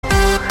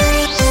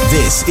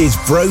This is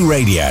Bro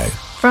Radio.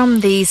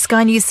 From the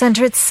Sky News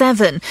Centre at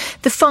 7,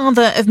 the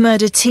father of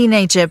murdered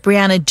teenager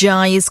Brianna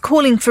Ghey is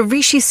calling for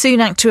Rishi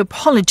Sunak to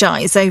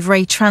apologise over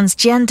a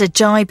transgender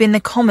jibe in the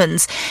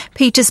Commons.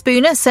 Peter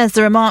Spooner says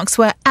the remarks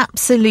were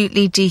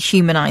absolutely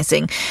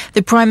dehumanising.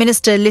 The Prime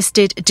Minister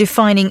listed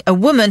defining a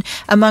woman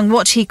among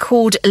what he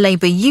called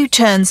Labour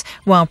U-turns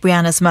while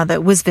Brianna's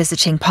mother was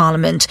visiting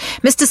Parliament.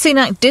 Mr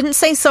Sunak didn't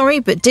say sorry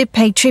but did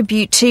pay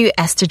tribute to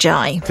Esther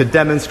Ghey. To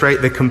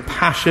demonstrate the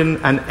compassion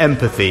and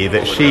empathy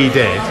that she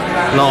did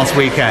last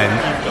weekend,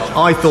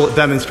 I thought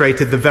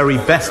demonstrated the very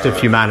best of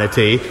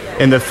humanity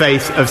in the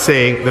face of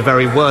seeing the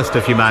very worst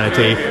of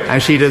humanity,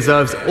 and she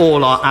deserves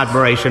all our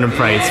admiration and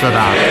praise for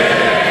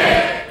that.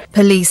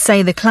 Police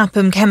say the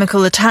Clapham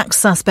chemical attack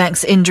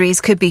suspect's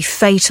injuries could be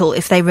fatal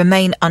if they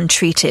remain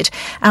untreated.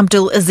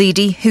 Abdul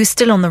Azidi, who's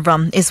still on the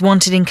run, is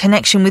wanted in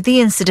connection with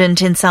the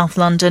incident in South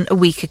London a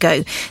week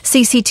ago.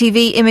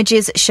 CCTV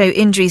images show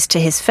injuries to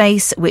his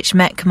face, which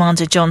Met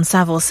Commander John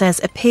Saville says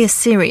appear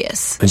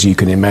serious. As you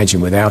can imagine,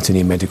 without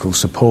any medical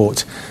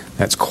support,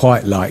 that's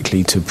quite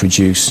likely to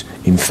produce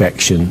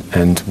infection,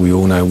 and we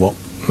all know what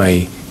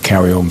may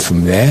carry on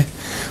from there,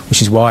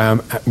 which is why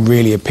I'm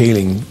really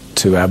appealing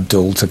to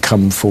Abdul to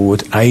come forward,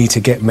 to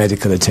get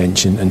medical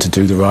attention and to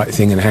do the right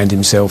thing and hand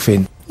himself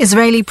in.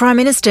 Israeli Prime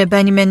Minister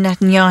Benjamin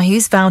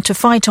Netanyahu's vowed to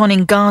fight on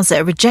in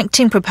Gaza,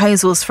 rejecting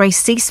proposals for a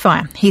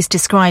ceasefire. He's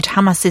described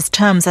Hamas's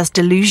terms as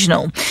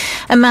delusional.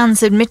 A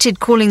man's admitted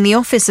calling the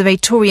office of a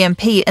Tory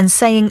MP and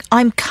saying,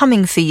 "I'm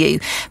coming for you."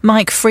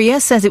 Mike Freer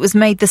says it was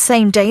made the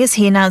same day as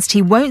he announced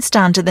he won't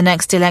stand at the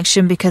next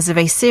election because of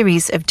a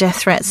series of death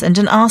threats and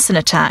an arson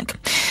attack.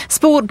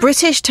 Sport: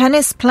 British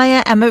tennis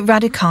player Emma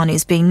Raducanu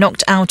is being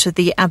knocked out of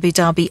the Abu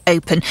Dhabi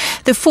Open.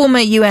 The former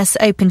US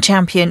Open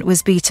champion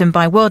was beaten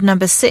by world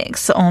number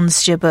 6 on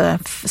Stjøber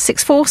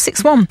 6-4,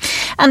 6-1.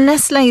 And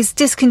Nestlé's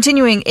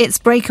discontinuing its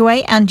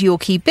Breakaway and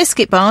Yorkie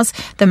biscuit bars.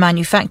 The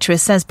manufacturer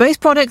says both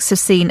products have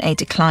seen a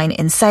decline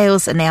in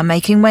sales and they are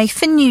making way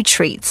for new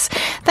treats.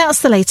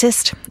 That's the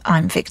latest.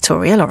 I'm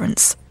Victoria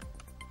Lawrence.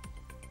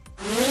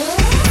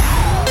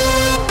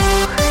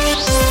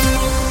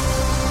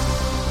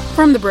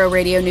 From the Bro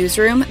Radio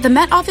newsroom, the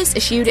Met Office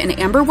issued an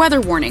amber weather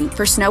warning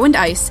for snow and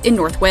ice in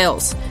North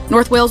Wales.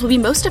 North Wales will be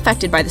most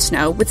affected by the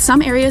snow, with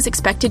some areas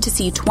expected to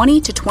see 20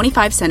 to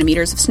 25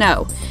 centimetres of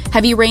snow.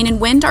 Heavy rain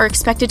and wind are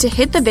expected to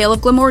hit the Vale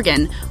of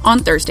Glamorgan on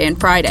Thursday and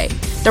Friday.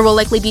 There will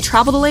likely be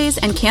travel delays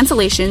and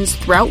cancellations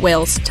throughout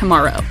Wales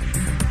tomorrow.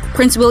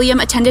 Prince William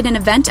attended an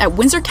event at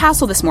Windsor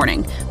Castle this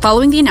morning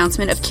following the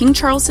announcement of King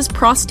Charles's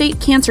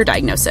prostate cancer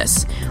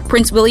diagnosis.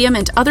 Prince William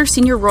and other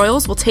senior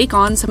royals will take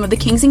on some of the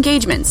King's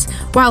engagements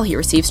while he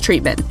receives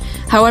treatment.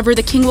 However,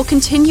 the King will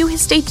continue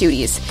his state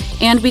duties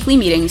and weekly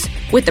meetings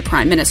with the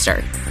Prime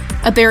Minister.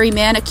 A Barry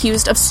man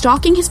accused of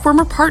stalking his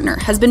former partner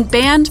has been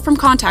banned from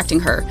contacting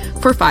her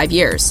for 5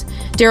 years.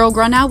 Daryl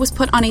Grunau was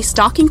put on a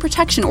stalking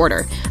protection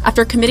order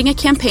after committing a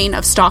campaign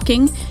of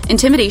stalking,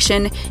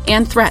 intimidation,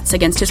 and threats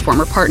against his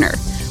former partner.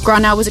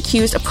 Grunau was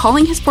accused of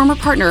calling his former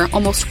partner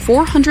almost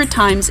 400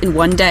 times in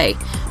one day,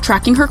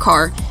 tracking her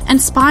car, and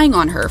spying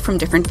on her from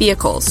different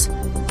vehicles.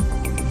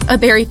 A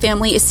Barry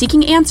family is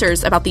seeking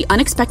answers about the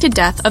unexpected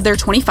death of their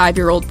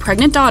 25-year-old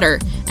pregnant daughter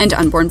and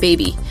unborn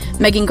baby.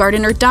 Megan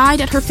Gardiner died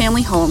at her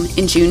family home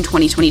in June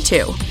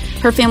 2022.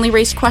 Her family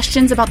raised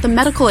questions about the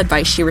medical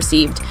advice she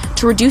received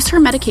to reduce her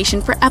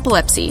medication for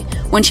epilepsy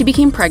when she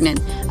became pregnant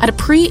at a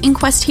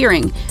pre-inquest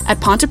hearing at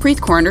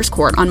Pontypridd Coroner's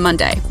Court on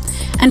Monday.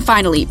 And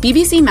finally,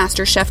 BBC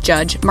MasterChef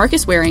judge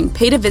Marcus Waring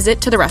paid a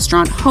visit to the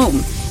restaurant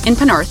Home in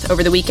Penarth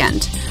over the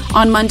weekend.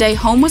 On Monday,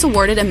 Home was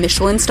awarded a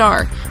Michelin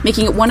star,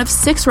 making it one of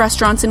 6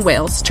 restaurants in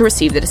Wales to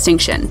receive the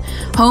distinction.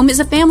 Home is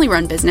a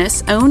family-run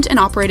business owned and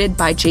operated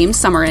by James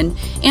Summerin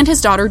and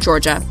his daughter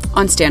Georgia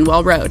on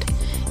Stanwell Road.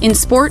 In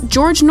sport,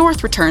 George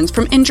North returns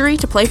from injury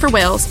to play for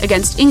Wales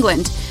against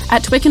England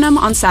at Twickenham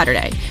on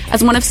Saturday,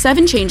 as one of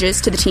 7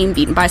 changes to the team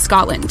beaten by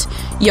Scotland.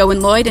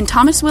 Yohan Lloyd and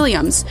Thomas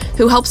Williams,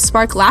 who helped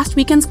spark last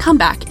weekend's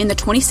comeback in the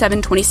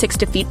 27-26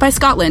 defeat by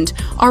Scotland,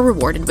 are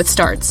rewarded with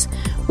starts.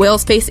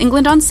 Wales face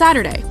England on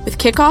Saturday, with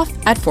kickoff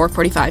at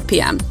 4:45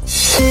 p.m.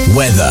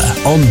 Weather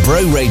on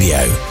Bro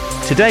Radio.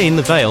 Today in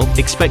the Vale,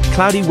 expect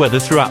cloudy weather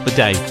throughout the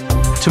day.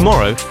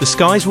 Tomorrow, the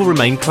skies will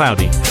remain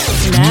cloudy.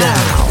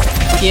 Now.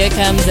 Here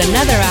comes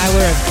another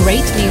hour of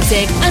great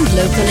music and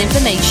local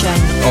information.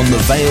 On the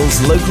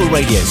Vale's local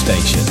radio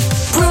station.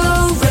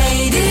 Bro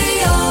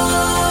Radio.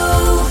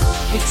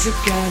 It's a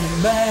kind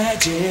of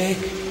magic.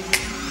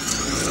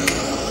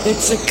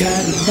 It's a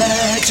kind of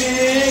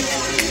magic.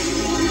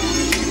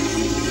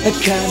 A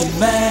kind of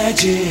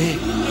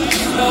magic.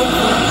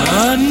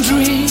 One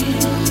dream,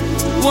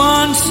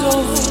 one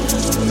soul,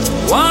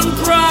 one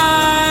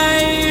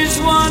prize,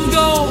 one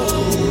goal,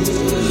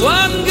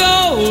 one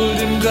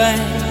golden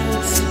glance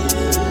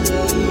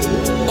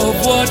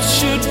of what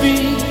should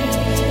be.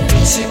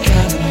 It's a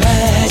kind of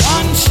magic.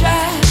 One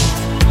shaft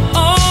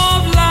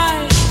of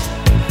light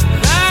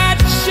that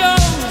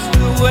shows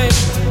the way.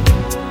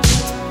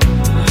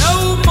 No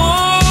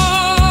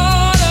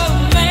mortal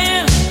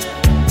man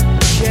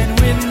can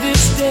win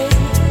this day.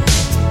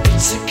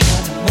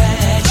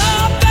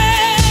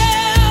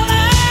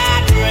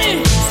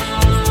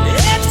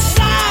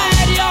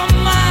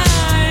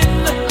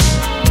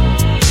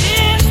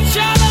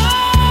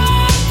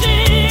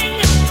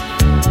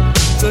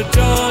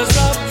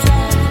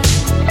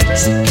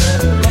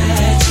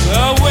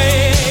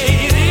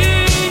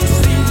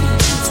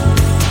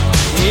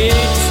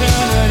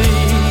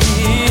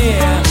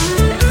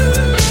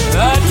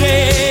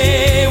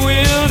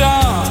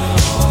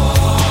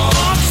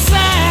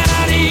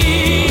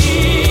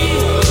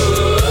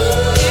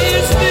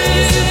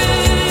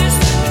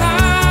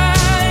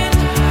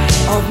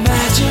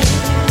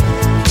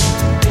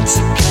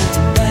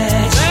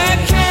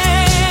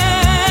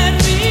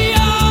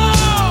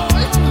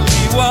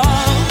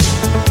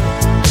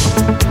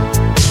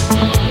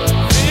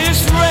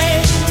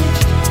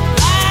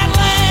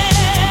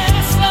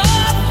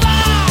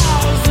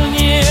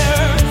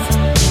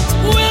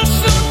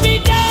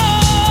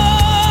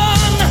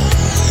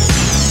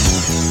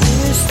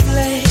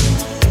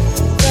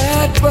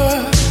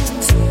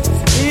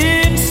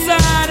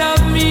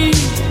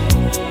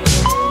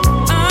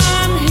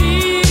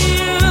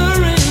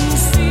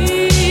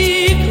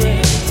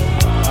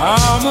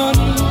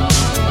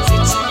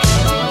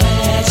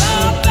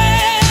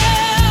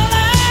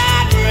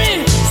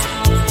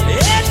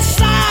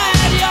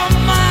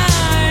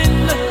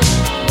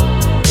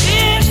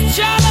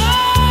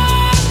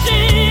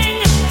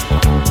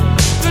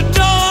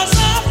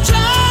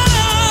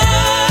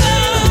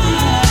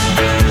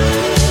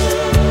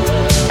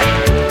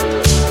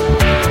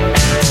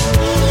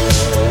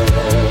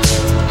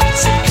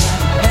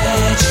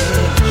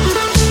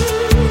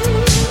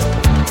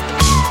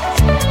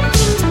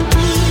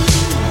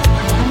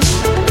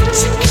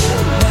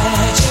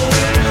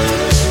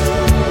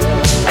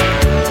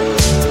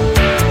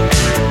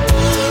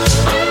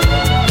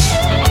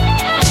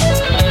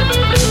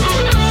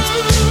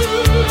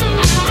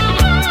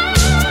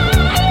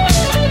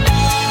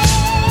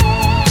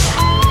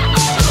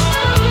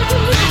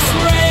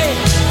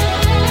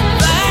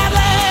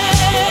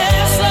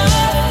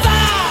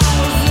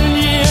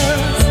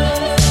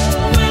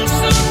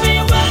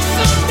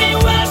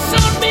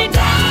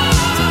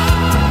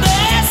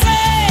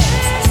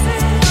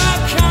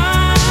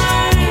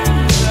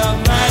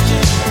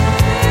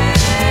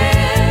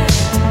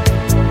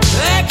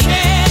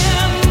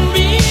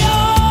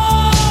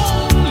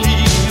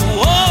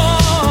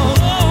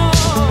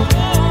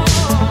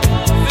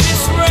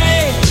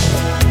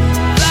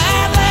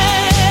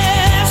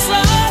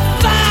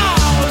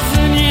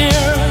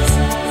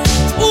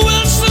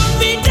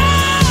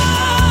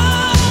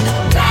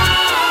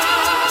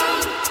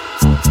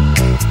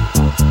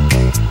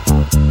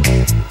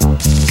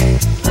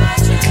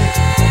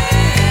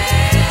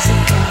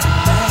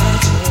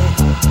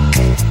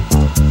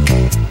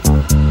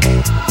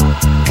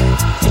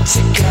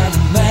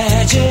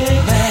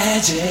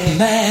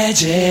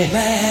 magic,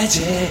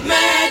 magic,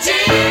 magic.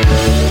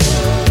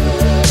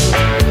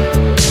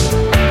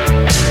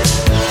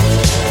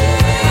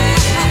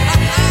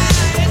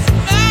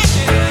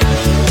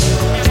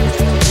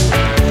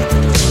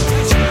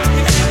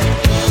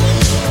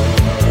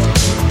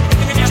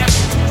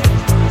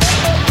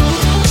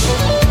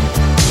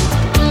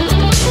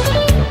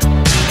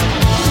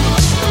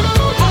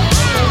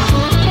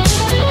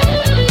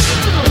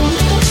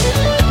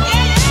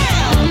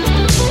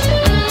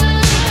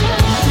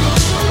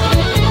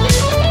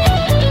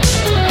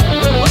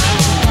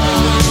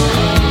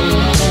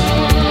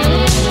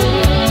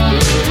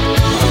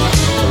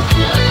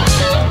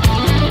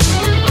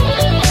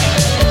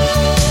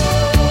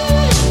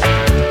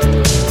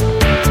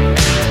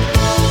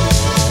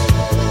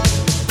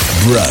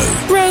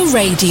 Bro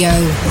Radio.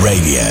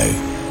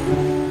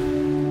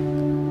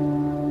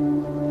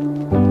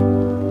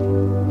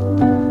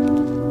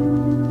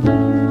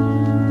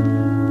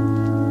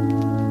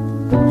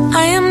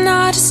 I am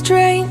not a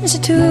stranger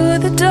to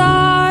the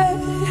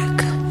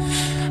dark.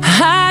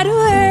 Hide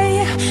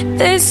away,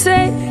 they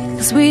say,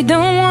 'cause we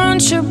don't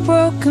want your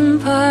broken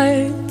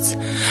parts.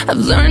 I've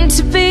learned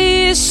to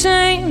be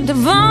ashamed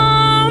of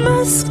all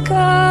my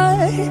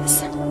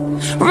scars.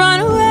 Run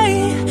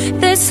away,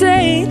 they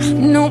say,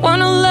 no one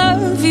will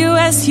love you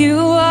as you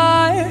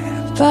are.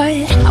 But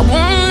I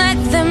won't let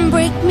them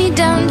break me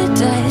down to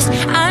dust.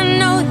 I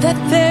know that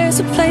there's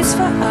a place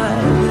for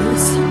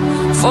us,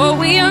 for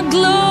we are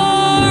glorious.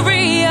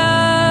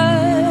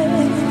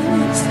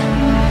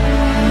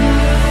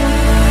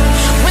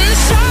 When the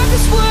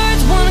sharpest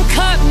words wanna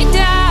cut me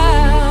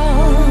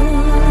down,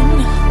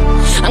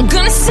 I'm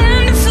gonna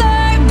send a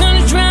flood,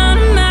 gonna drown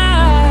them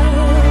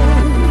out.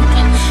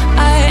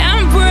 I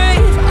am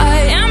brave, I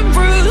am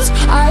bruised,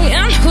 I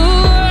am who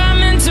I'm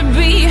meant to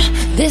be.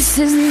 This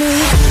is me.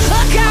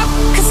 Look out,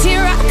 'cause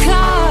here I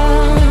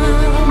come,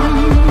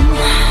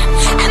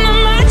 and I'm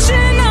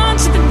marching on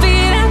to the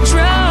beat I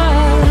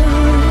drum.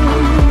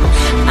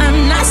 I'm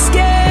not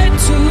scared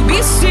to be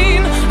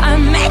seen, I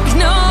make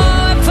no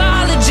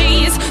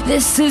apologies.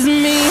 This is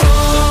me.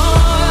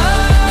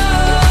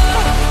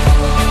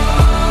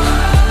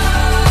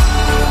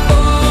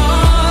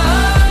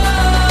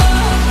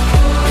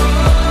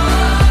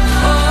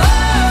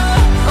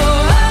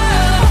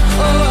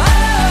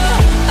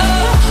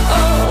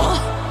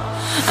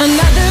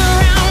 Another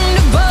round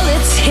of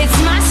bullets hits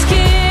my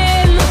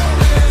skin.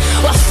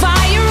 Well,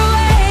 fire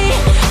away,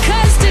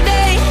 'cause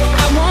today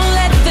I won't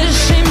let the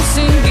shame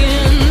sink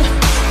in.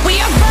 We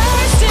are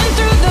bursting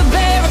through the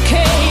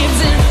barricades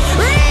and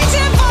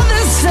reaching for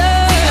the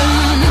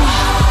sun.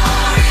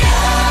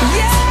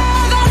 Yeah,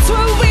 that's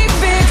what we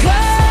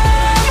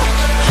become.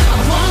 I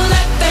won't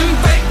let them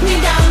break me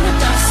down to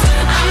dust.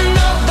 I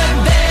know that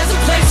there's a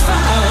place for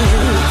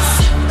us,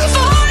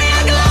 for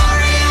your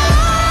glory.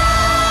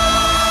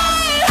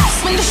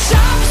 When the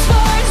sharpest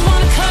words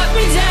wanna cut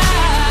me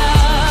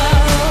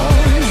down,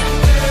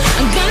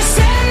 I'm gonna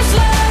send a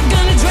flood,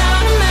 gonna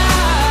drown them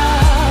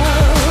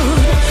out.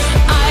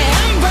 I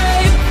am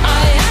brave,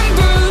 I am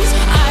bruised,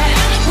 I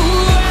am who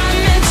I'm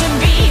meant to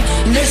be.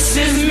 This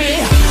is me.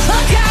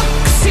 Look out,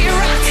 'cause here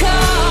I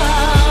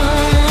come,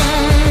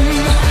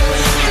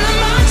 and I'm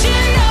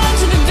marching on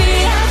to the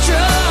beat I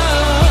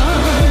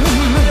drum.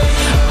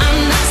 I'm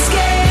not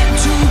scared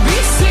to be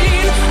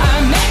seen, I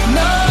make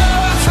no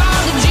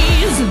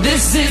apologies.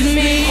 This is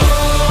me.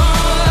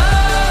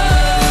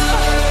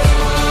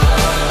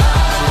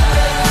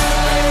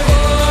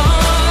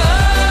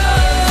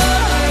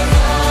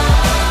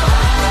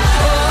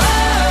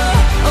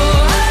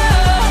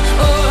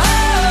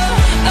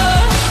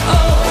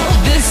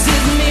 This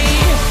is me.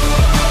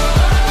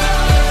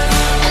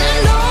 And I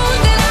know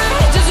that I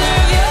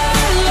deserve your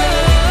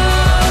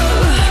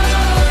love,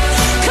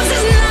 'cause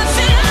there's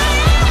nothing I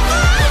am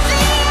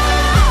worthy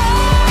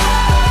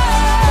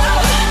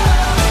of.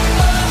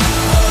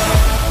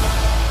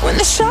 When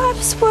the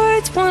sharpest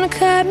words wanna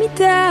cut me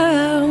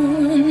down,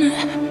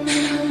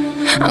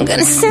 I'm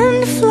gonna send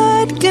a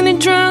flood, gonna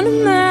drown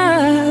them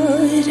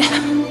out.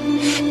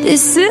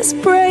 This is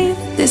brave,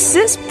 this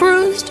is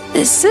bruised,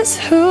 this is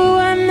who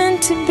I'm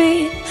meant to be.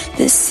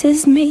 This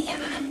is me.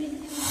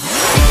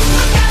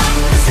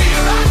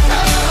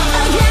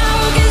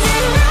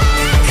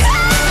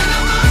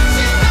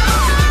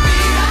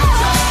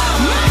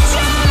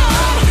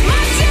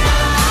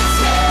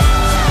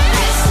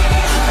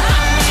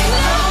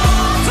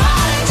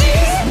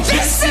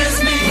 This is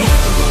me.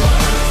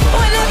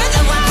 Whenever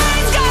the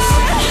wind's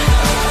gone,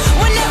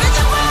 whenever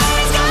the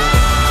wind's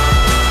gone,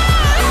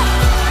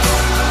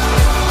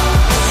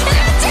 and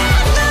I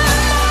down the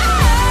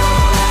line.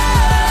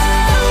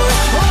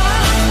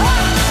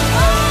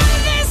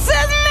 This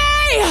is me.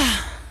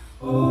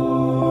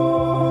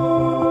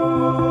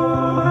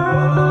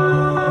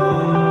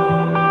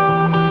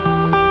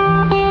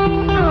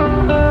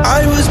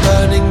 I was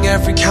burning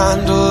every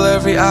candle,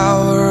 every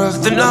hour of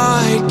the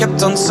night.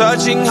 Kept on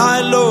searching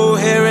high, low,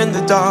 here in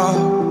the dark.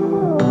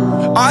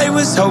 I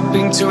was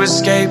hoping to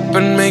escape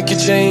and make a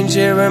change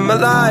here in my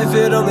life.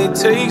 It only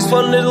takes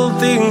one little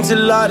thing to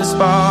light a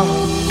spark.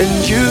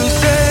 And you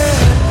said,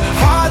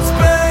 hearts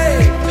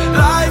break,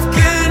 life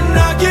can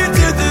knock you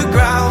to the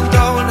ground.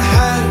 Don't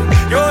hang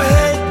your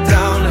head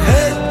down,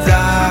 head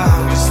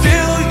down. You're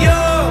still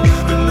young,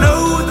 but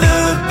know the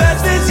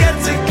best is yet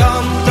to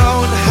come.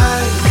 Don't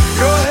hang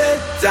your head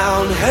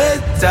down, head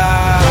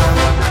down.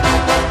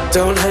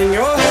 Don't hang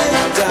your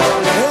head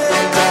down, head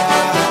down.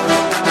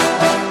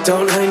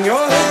 Don't hang your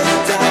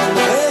head down,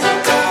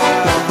 head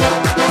down.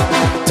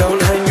 Don't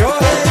hang your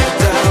head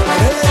down,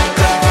 head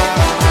down.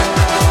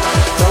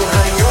 Don't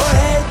hang your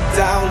head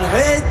down,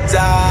 head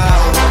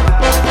down.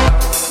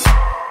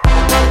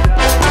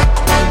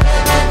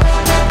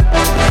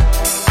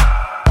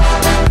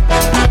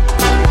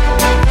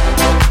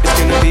 It's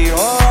gonna be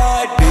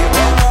alright, be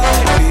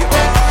alright, be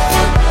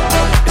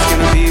alright. It's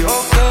gonna be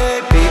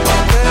okay, be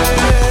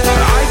okay.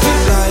 I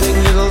keep lighting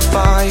little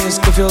fires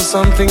to feel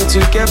something to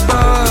get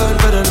burned,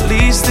 but at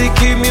least they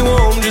keep me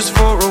warm just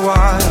for a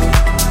while.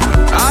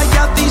 I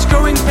got these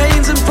growing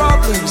pains and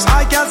problems,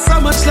 I got so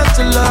much left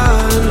to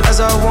learn as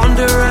I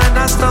wander and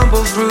I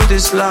stumble through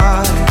this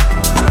life.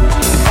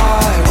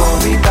 I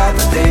worry about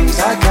the things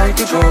I can't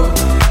control.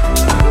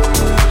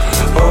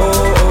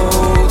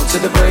 Oh, to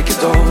the break of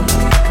dawn.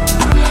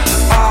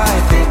 I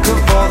think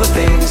of all the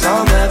things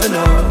I'll never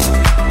know.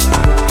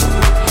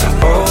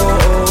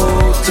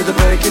 Oh, to the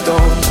break of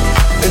dawn.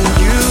 And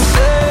you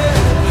said,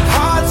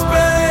 hearts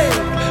break,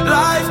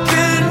 life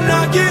can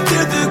knock you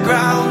to the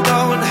ground.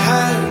 Don't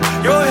hang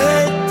your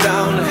head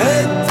down,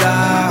 head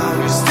down.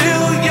 You're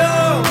still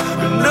young,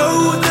 but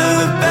know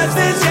the best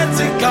is yet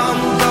to come.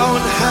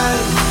 Don't hang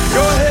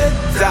your head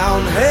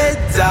down, head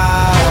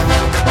down.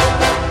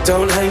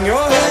 Don't hang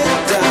your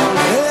head down,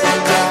 head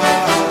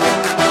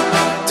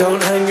down.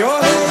 Don't hang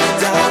your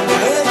head down,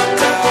 head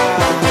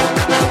down.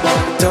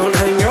 Don't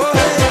hang your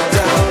head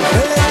down,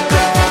 head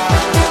down.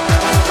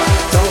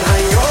 Don't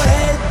hang your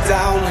head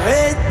down,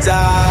 head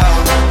down.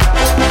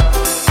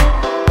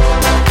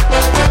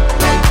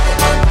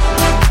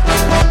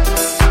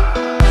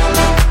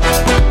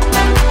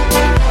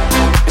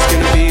 It's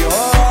gonna be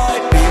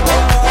alright, be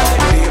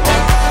alright, be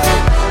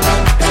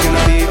alright. It's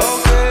gonna be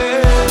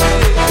okay.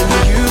 And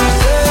you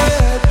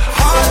said,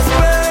 hearts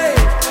break,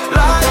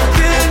 life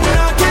can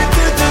knock you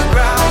to the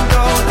ground.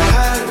 Don't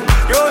hang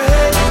your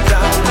head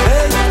down,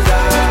 head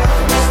down.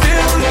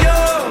 Still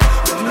young,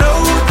 but know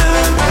the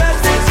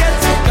best is yet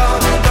to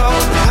come.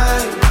 Don't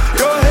hang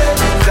your head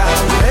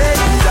down, head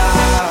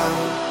down.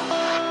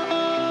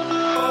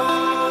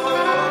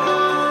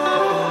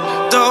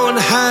 Don't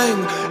hang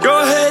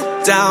your head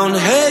down,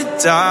 head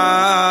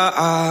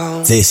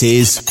down. This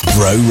is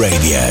Bro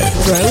Radio.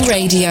 Bro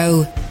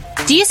Radio.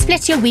 Do you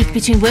split your week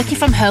between working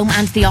from home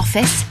and the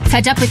office?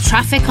 Fed up with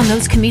traffic on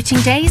those commuting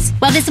days?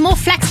 Well, there's a more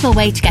flexible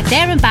way to get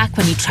there and back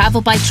when you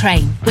travel by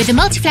train. With the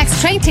Multiflex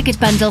train ticket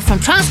bundle from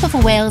Transport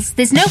for Wales,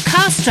 there's no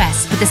car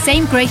stress with the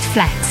same great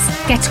flex.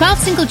 Get 12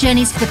 single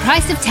journeys for the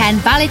price of 10,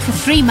 valid for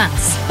 3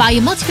 months. Buy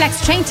your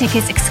Multiflex train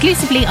tickets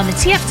exclusively on the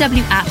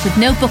TFW app with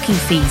no booking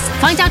fees.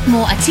 Find out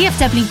more at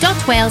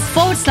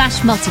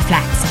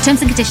tfw.wales/multiflex.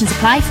 Terms and conditions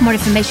apply. For more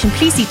information,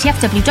 please see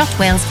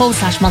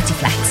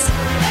tfw.wales/multiflex.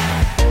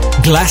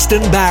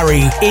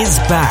 Glastonbury is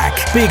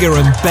back, bigger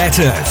and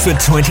better for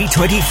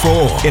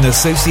 2024 in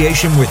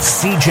association with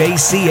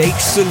CJCH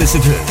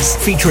Solicitors,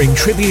 featuring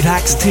tribute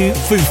acts to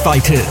Foo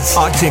Fighters,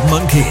 Arctic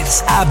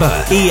Monkeys,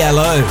 ABBA,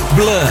 ELO,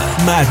 Blur,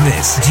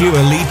 Madness, Dua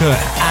Lipa,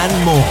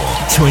 and more.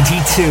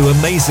 22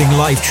 amazing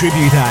live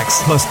tribute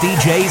acts plus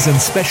DJs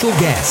and special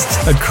guests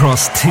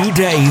across 2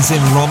 days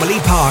in Romilly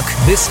Park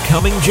this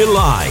coming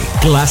July.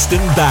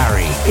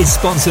 Glastonbury is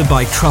sponsored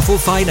by Truffle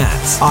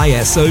Finance,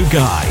 ISO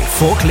Guy,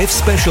 Forklift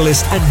Specialist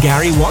and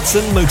Gary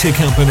Watson Motor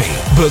Company.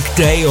 Book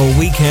day or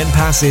weekend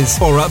passes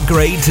or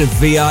upgrade to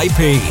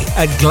VIP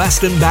at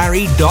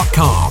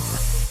glastonbury.com.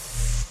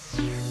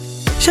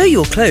 Show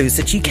your clothes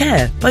that you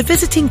care by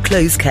visiting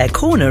Clothes Care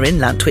Corner in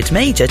Lantwit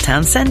Major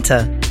Town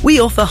Centre. We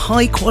offer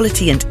high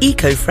quality and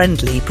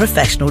eco-friendly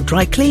professional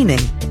dry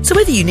cleaning. So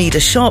whether you need a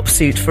sharp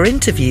suit for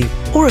interview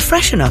or a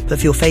freshen up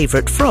of your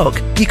favourite frog,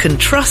 you can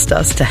trust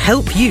us to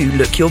help you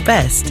look your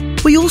best.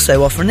 We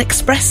also offer an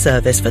express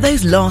service for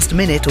those last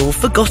minute or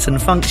forgotten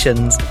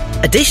functions.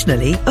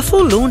 Additionally, a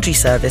full laundry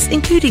service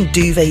including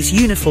duvets,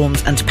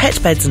 uniforms and pet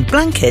beds and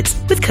blankets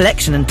with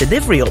collection and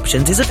delivery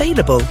options is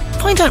available.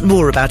 Find out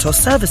more about our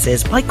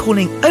services by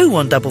calling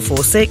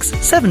 01446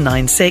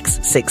 796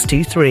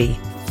 623.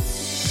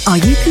 Are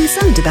you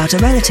concerned about a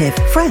relative,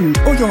 friend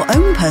or your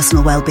own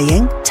personal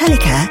well-being?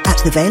 Telecare at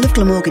the Vale of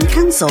Glamorgan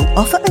Council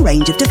offer a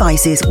range of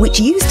devices which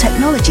use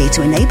technology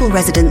to enable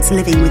residents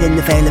living within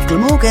the Vale of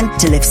Glamorgan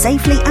to live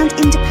safely and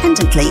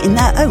independently in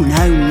their own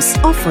homes.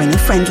 Offering a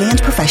friendly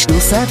and professional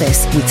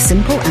service with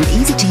simple and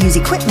easy-to-use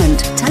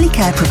equipment,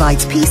 Telecare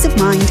provides peace of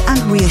mind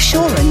and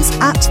reassurance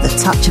at the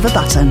touch of a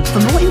button.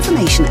 For more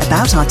information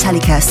about our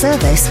Telecare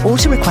service or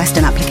to request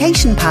an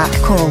application pack,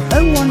 call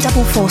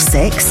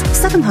 01446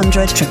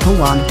 700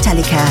 111.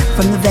 Telecare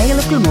from the Vale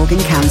of Glamorgan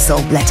Council.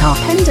 Let our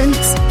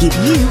pendants give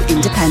you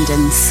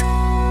independence.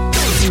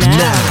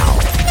 Now,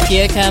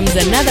 here comes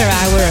another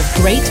hour of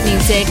great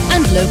music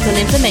and local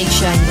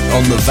information.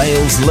 On the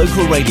Vale's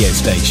local radio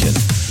station.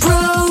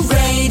 Bro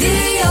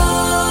Radio.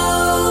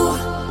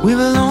 We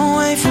were a long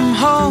way from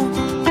home,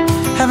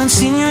 haven't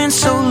seen you in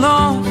so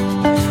long,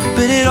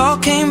 but it all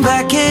came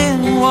back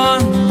in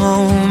one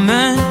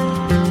moment.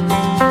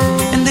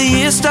 And the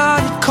year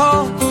started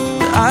cold,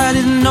 but I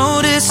didn't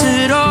notice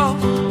it all.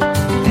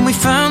 And we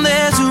found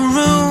there's a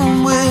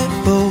room we're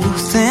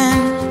both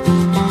in.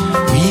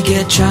 We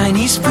get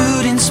Chinese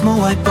food in small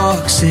white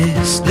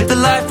boxes, live the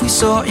life we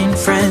saw in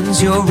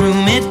Friends. Your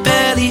room, it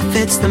barely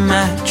fits the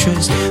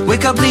mattress.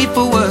 Wake up, leave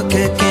for work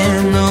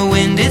again. The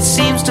wind, it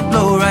seems to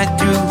blow right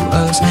through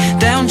us.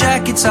 Down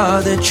jackets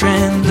are the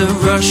trend, the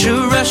rush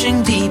of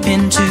rushing deep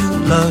into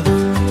love.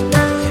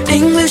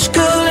 English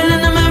girl in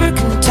an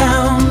American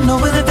town, no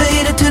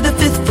elevator to the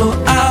 5th floor.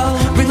 I'll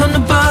ring on the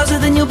buzzer,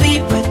 then you'll be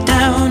right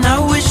down. I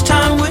wish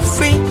time would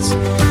freeze.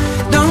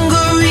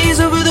 Dungarees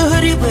over the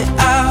hoodie, we're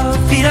out.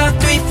 Feet are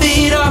 3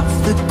 feet off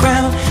the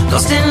ground.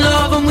 Lost in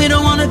love and we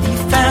don't wanna be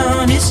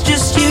found. It's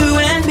just you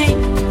and me,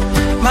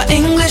 my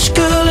English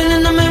girl in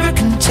an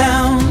American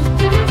town.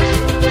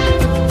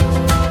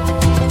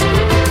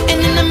 In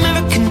an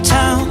American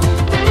town.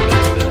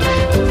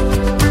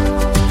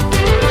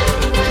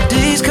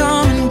 Days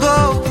come and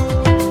go,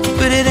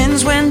 but it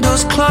ends when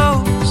doors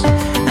close,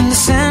 and the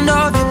scent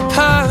of your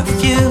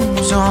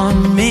perfume's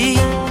on me.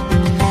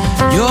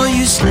 You're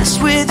useless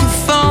with your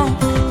phone,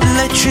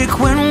 electric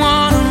when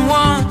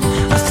one-on-one.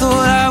 I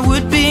thought I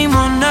would be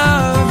more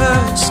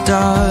nervous,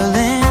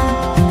 darling.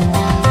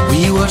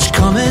 We watch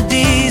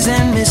comedies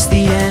and miss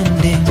the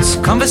endings,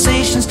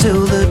 conversations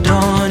till the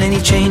dawn.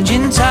 Any change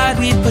in tide,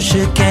 we push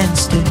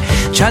against it.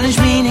 Challenge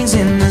meanings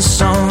in the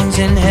songs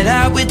and head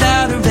out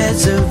without a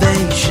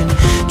reservation.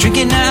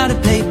 Drinking out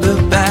of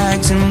paper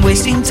bags and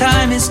wasting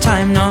time is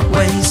time not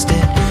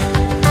wasted.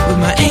 With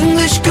my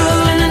English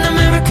girl in an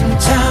American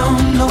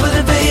town, no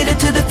elevator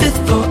to the 5th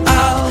floor.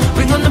 I'll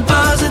ring on the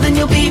buzzer, then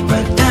you'll be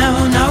right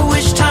down. I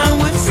wish time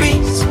would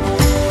freeze.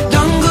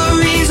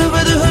 Dungarees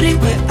over the hoodie,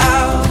 we're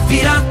out.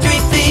 Feet are 3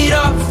 feet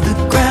off the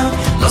ground.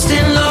 Lost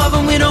in love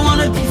and we don't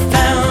wanna be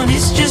found.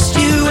 It's just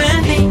you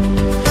and me,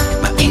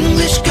 my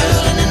English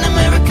girl in an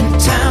American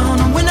town.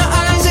 And when our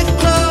eyes are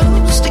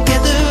closed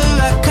together,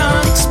 I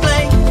can't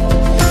explain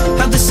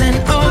how the scent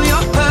of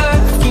your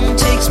perfume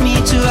takes me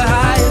to a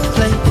higher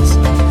place.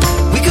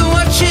 We can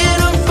watch it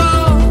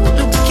unfold,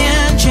 or we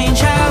can change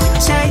how it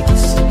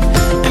tastes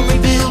and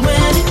rebuild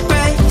when it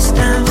breaks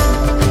down.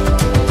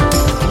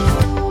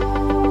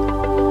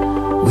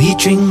 We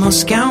drink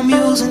Moscow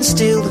mules and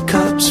steal the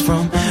cups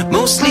from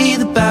mostly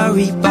the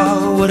Bowery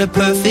Bar. What a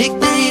perfect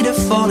day to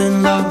fall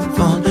in love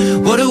on.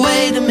 What a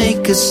way to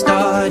make a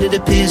start. It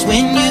appears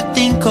when you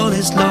think all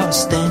is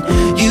lost, then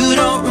you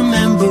don't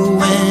remember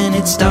when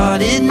it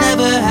started.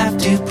 Never have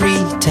to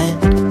pretend.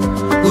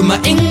 With my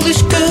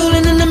English girl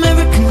in an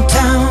American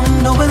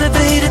town, no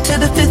elevator to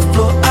the 5th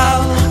floor.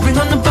 I'll ring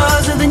on the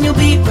buzzer, then you'll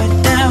be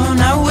right down.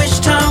 I wish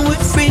time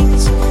would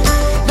freeze.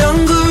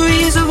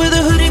 Dungarees over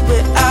the hoodie,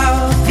 we're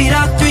out. Feet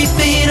are 3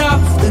 feet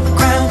off the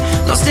ground.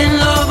 Lost in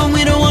love and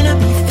we don't wanna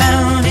be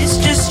found. It's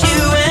just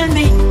you and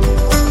me,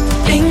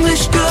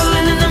 English girl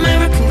in an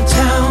American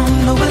town.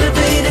 No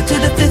elevator to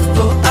the 5th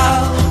floor.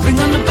 I'll ring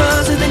on the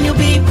buzzer, then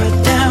you'll be right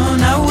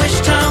down. I wish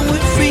time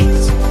would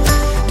freeze.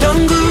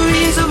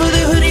 Dungarees over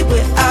the hoodie,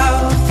 we're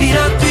out. Feet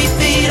are 3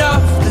 feet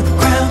off the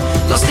ground.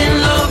 Lost in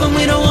love and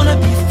we don't wanna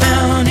be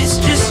found. It's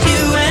just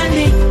you and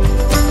me,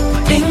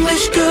 my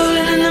English girl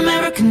in an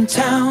American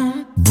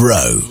town.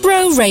 Bro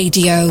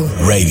Radio.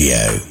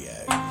 Radio.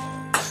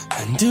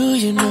 And do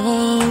you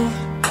know,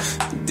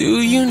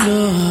 do you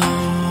know,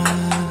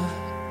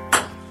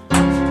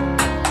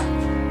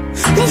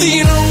 do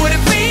you know what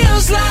it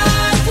feels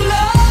like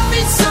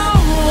loving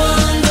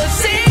someone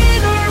that's in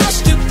a rush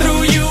to throw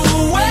you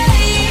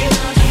away?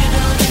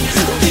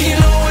 Do you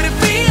know what it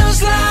feels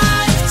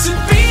like to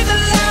be the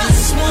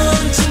last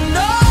one to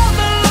know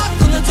the lock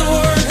on the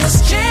door has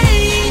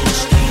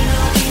changed?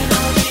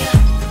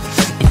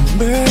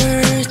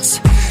 Birds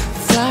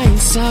flying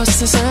south,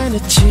 the sun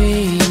it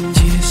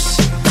changes.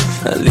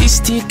 At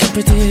least you can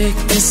predict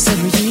this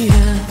every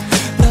year.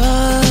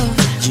 Love,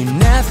 you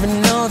never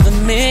know the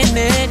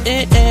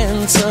minute,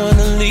 and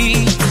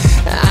suddenly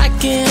I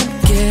can't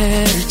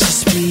get her to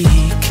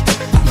speak.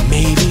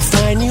 Maybe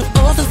find you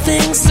all the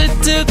things it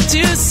took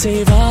to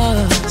save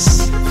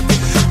us.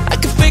 I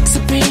could fix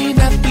the pain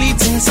that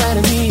bleeds inside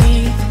of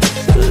me.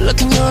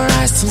 Look in your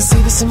eyes, don't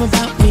say the same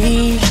about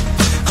me.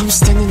 I'm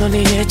standing on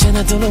the edge and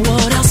I don't know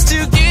what else to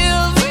give.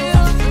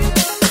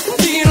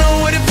 Do you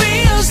know what it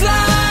feels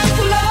like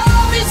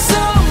loving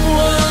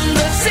someone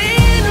that's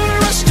in a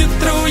rush to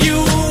throw you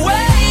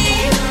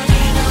away?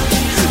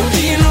 Do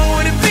you know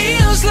what it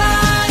feels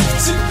like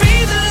to be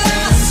the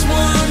last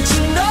one to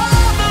know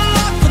the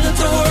lock on the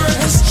door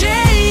has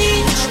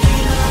changed?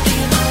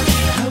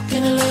 How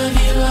can I love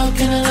you? How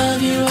can I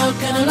love you? How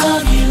can I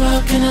love you?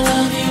 How can I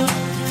love you?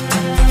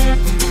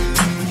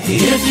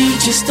 Baby,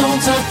 just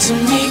don't talk to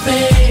me,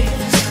 babe.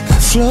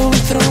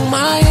 Flowing through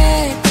my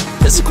head,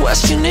 there's a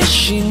question, is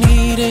she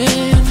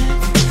needing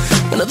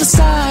another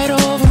side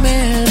of a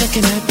man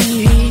looking at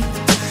me?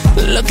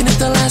 Looking at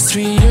the last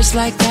 3 years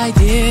like I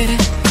did,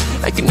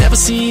 I can never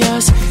see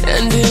us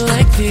ending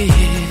like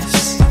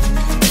this.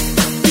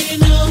 You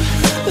know,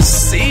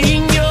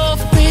 seeing your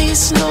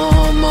face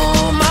no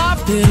more my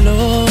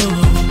pillow.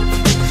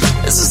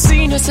 It's a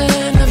scene that's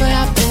never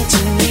happened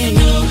to me.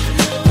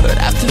 But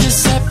after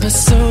this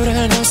episode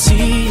and I'll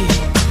see,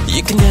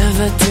 you can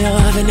never tell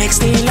how the next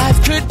day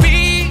life could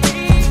be.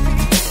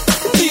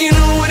 Do you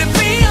know what it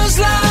feels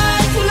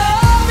like?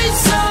 Loving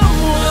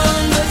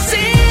someone that's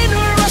in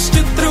a rush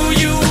to throw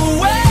you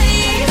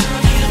away.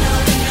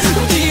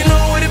 Do you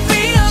know what it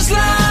feels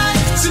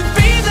like to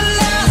be the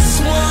last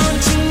one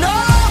to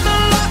know the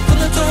lock on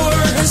the door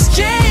has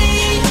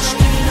changed?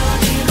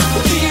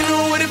 Do you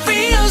know what it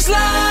feels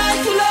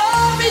like?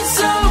 Loving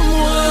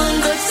someone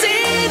that's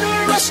in a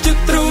rush to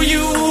throw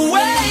you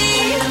away.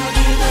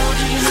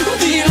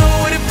 Do you know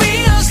what it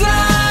feels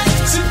like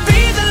to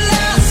be the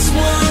last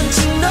one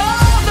to know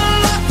the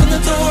lock on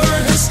the door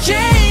has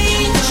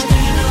changed? Do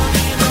you know?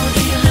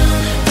 Do you know?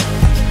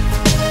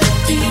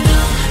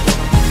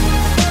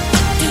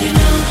 Do you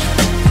know?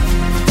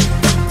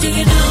 Do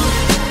you know?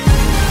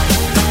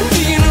 Do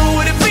you know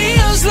what it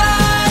feels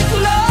like?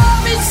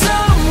 Loving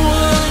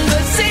someone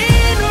that's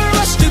in a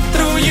rush to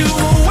throw you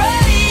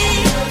away.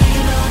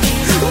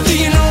 Do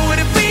you know what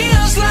it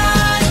feels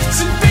like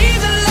to be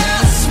the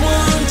last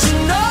one to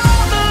know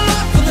the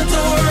lock on the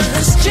door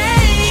has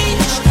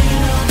changed?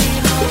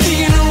 Do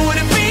you know what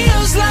it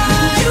feels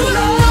like?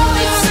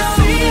 Loving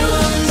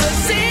someone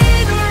that's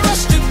in a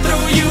rush to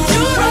throw you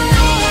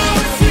away.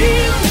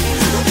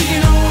 Do you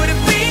know what it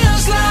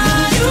feels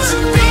like to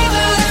be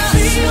the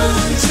last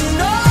one to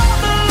know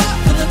the lock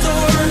on the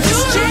door has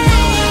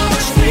changed?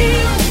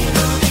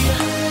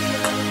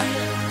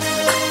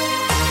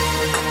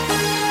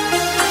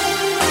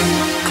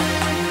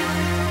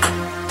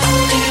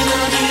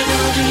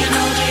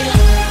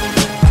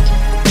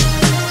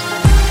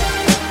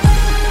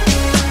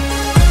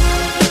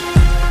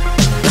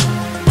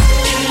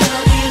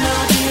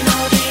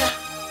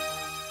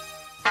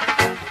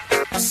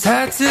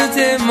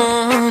 Saturday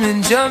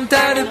morning, jumped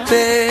out of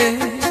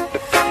bed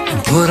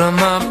and put on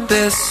my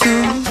best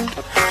suit.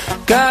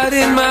 Got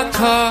in my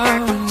car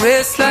and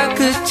raced like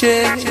a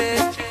jet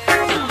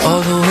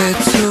all the way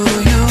to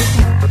you.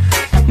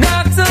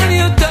 Knocked on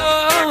your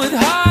door with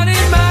heart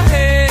in my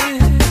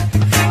hand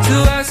to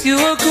ask you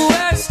a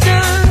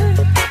question,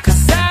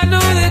 'cause I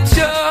know that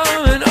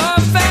you're an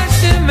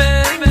old-fashioned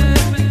man.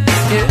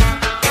 Yeah.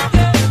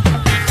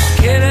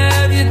 Can I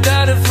have your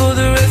daughter for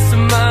the rest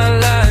of my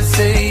life?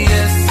 Say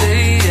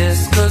yes,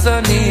 'cause I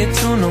need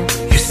to know.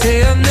 You say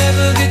I'll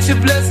never get your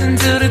blessing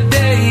till the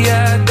day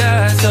I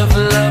die. Tough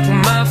luck,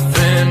 my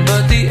friend,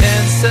 but the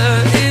answer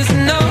is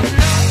no.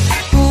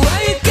 Why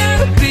you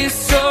gotta be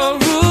so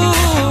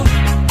rude?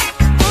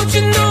 Don't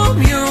you know I'm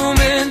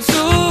human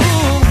too?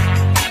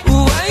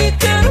 Why you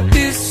gotta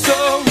be so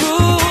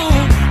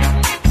rude?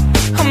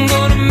 I'm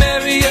gonna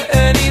marry you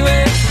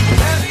anyway.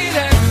 Marry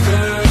that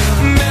girl,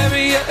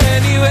 marry you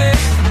anyway.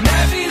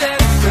 Marry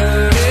that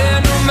girl, yeah,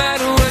 no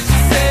matter what you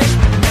say.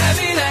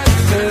 Marry that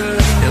girl,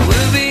 and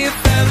we'll be a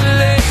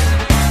family.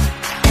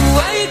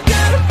 Why you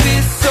gotta be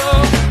so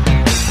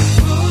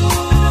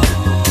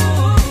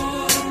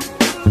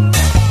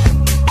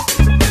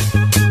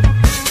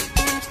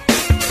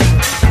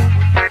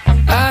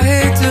I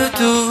hate to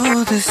do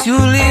this, you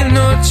leave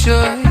no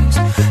choice.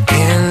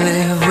 Can't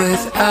live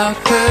without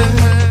her.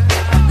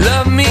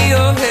 Love me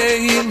or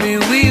hate me,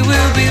 we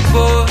will be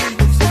boys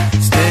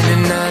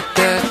standing at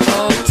that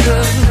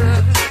altar.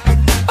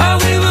 Or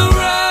we will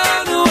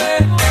run away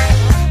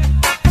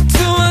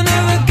to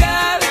another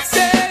guy that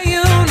say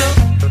you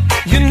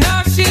know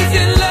she's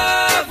in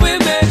love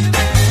with me.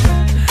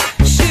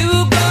 She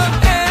will go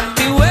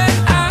anywhere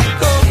I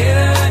go. Can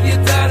I have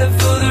your daughter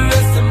for the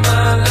rest of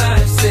my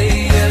life? Say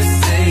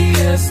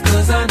yes,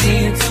 'cause I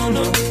need to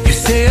know. You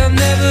say I'll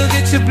never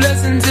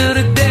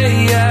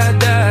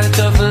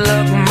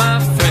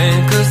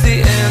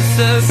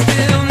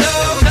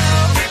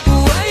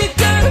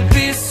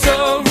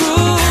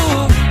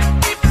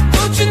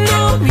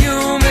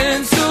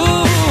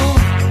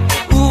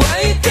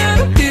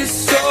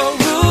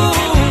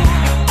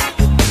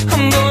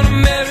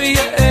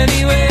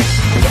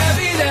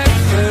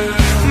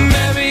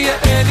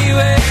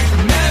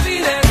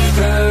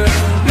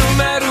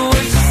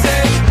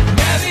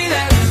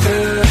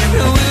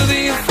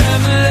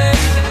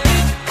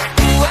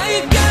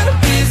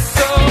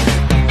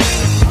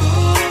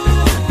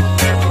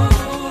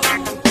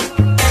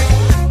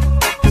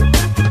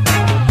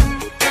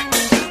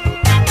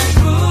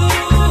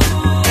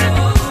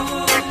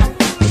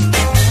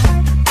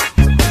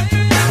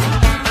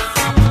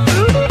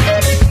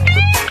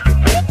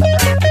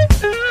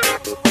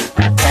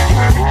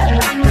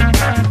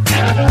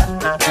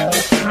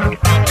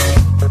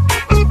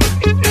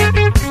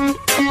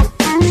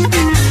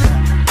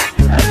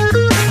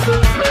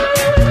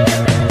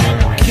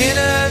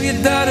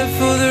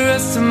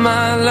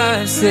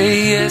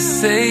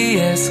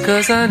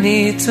I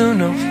need to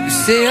know. You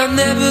say I'll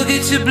never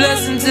get your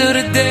blessing till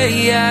the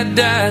day I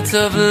die.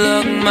 Tough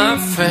luck, my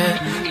friend,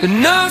 but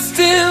no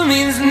still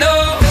means no.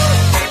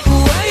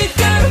 Why you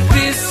gotta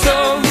be so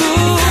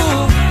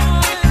rude?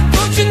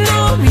 Don't you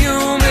know I'm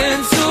human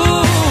too?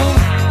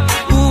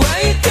 Why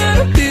you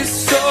gotta be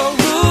so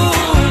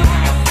rude?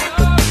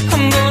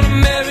 I'm gonna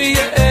marry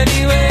you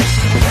anyway.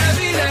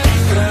 Marry that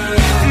girl.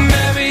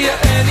 Marry you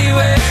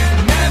anyway.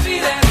 Marry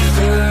that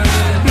girl.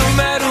 No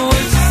matter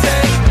what you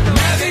say.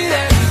 Marry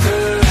that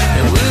girl.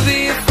 And we'll be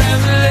a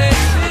family.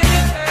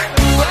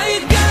 Why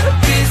you gotta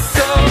be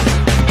so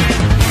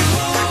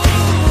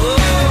rude?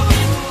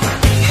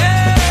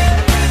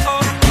 Yeah.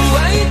 Oh,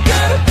 why you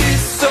gotta be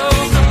so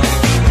rude?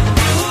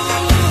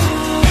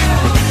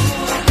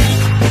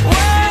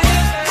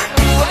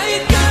 Why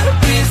you gotta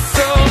be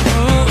so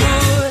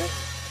rude?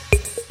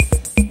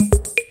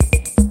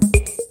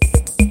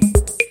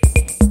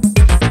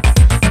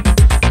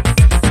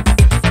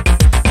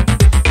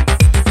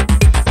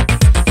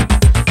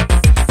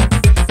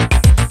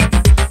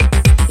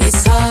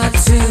 It's hard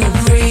to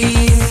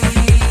breathe.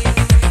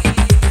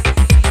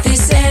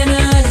 This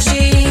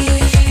energy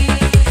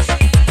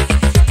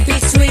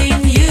between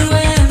you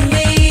and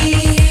me,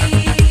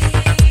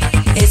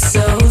 it's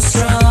so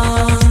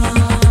strong.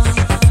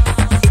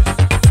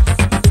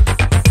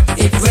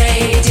 It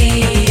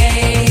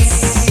radiates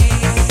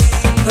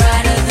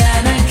brighter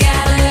than a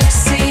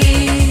galaxy.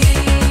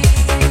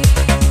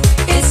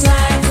 It's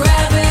like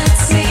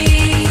gravity.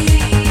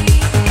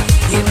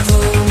 You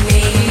pull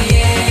me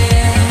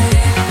in.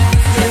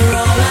 You're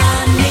all I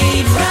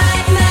need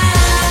right now.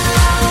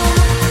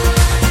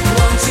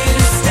 Won't you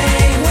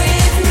stay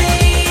with me?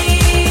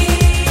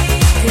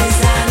 'Cause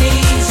I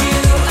need you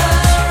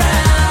around.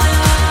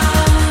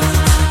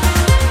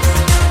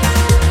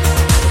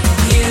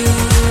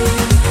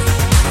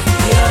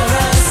 You're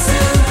a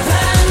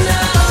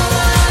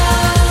supernova.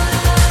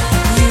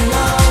 You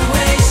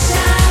always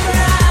shine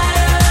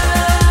brighter.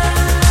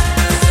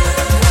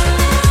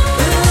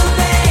 Ooh,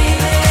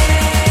 baby,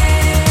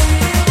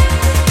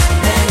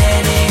 than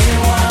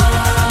anyone.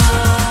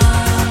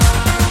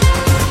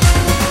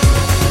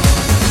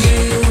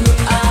 You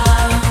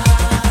are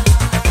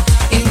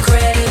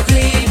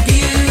incredibly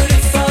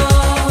beautiful.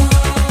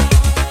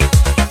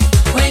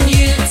 When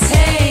you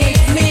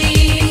take me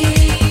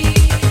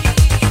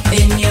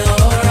in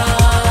your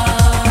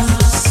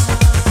arms,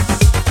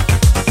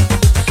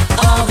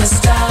 all the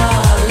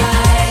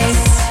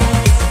starlights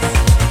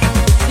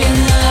in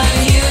the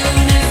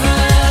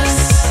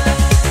universe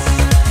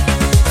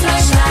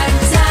flash like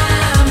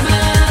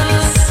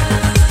diamonds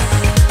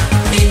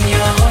in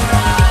your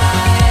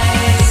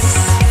eyes.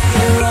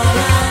 You're all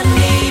I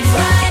need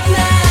right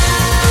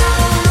now.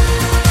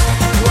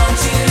 Won't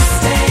you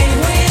stay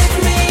with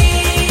me?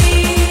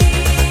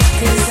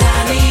 'Cause I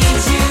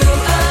need you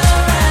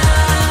around.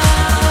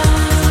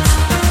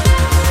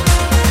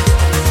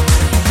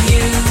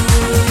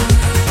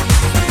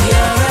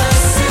 You're a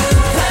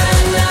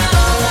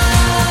supernova.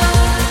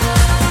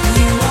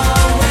 You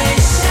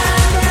always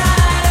shine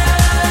brighter.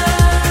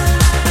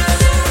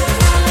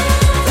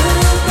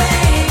 Ooh,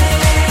 baby,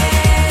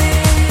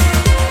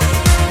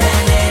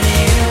 than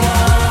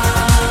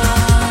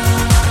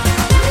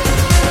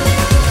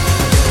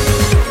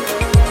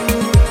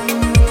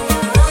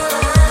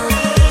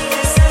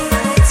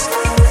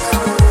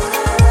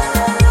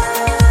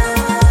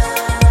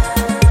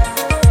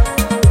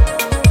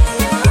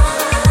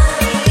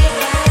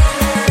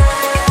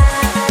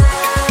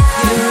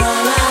You're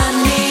all I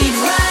need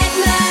right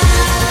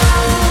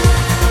now.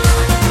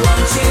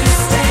 Won't you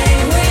stay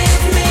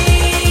with me?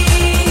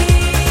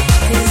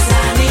 'Cause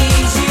I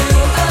need you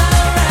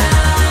around.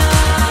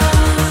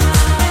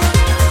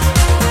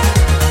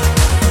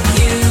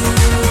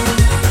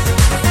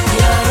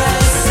 You're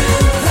a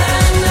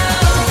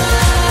supernova.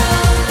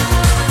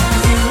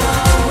 You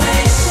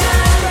always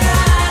shine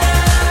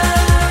brighter.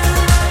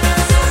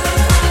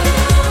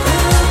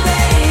 Ooh,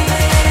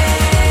 baby,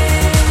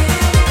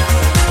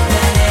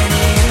 than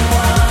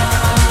anyone.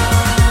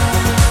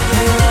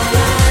 You're all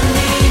I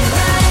need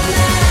right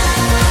now.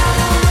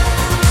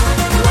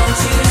 Won't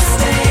you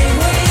stay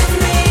with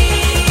me?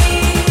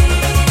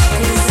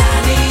 'Cause I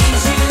need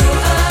you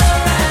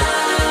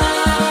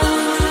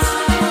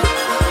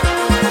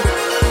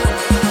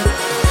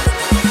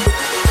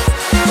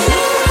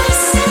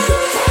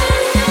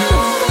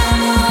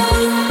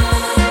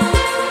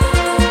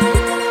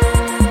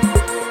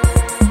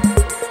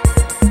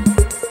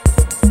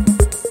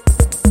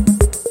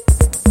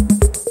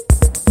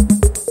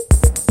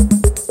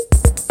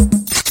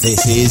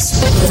This is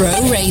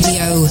Bro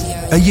Radio.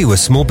 Are you a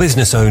small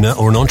business owner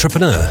or an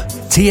entrepreneur?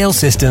 TL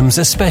Systems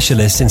are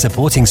specialists in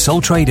supporting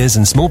sole traders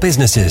and small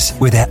businesses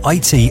with their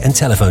IT and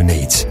telephone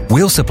needs.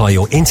 We'll supply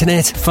your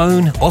internet,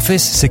 phone,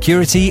 office,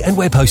 security and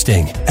web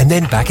hosting, and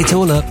then back it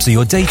all up so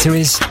your data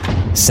is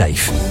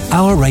safe.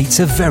 Our rates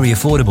are very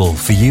affordable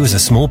for you as a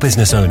small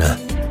business owner.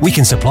 We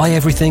can supply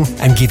everything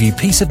and give you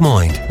peace of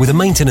mind with a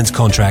maintenance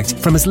contract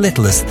from as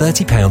little as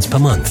 £30 per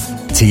month.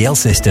 TL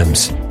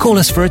Systems. Call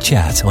us for a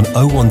chat on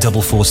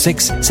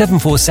 01446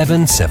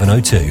 747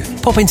 702.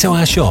 Pop into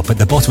our shop at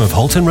the bottom of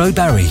Holton Road,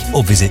 Barry,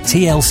 or visit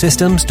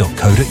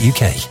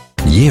tlsystems.co.uk.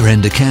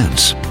 Year-end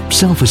accounts,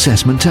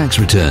 self-assessment tax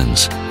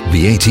returns,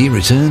 VAT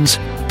returns,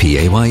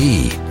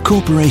 PAYE,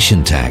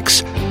 corporation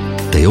tax.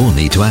 They all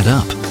need to add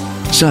up.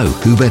 So,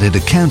 who better to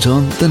count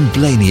on than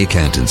Blaney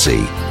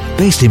Accountancy?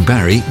 Based in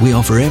Barry, we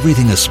offer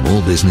everything a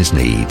small business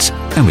needs,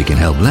 and we can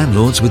help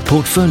landlords with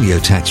portfolio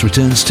tax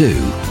returns too.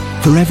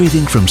 For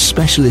everything from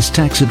specialist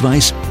tax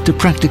advice to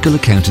practical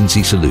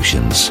accountancy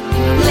solutions.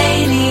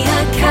 Blaney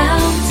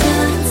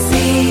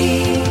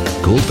Accountancy.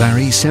 Call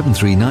Barry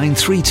 739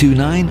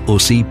 329 or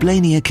see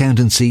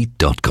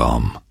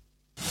blaneyaccountancy.com.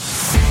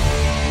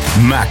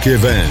 Mac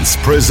Events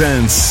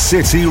presents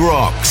City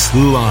Rocks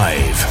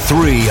Live.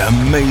 3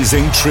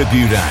 amazing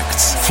tribute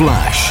acts.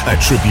 Flash, a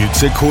tribute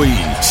to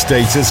Queen,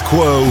 Status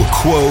Quo,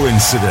 Quo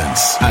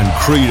Incidents, and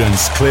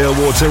Creedence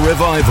Clearwater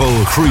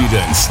Revival,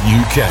 Creedence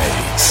UK.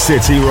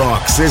 City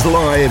Rocks is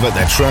live at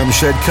the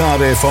Tramshed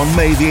Cardiff on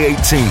May the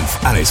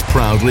 18th and is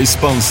proudly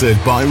sponsored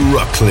by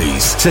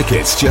Ruckley's.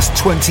 Tickets just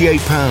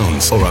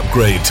 £28 or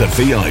upgrade to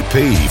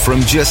VIP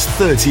from just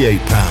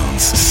 £38.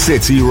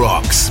 City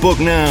Rocks. Book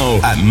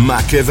now at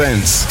macevents.com.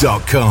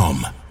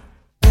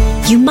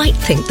 You might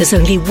think there's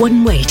only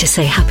one way to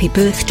say happy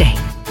birthday.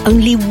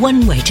 Only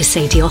one way to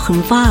say Diolch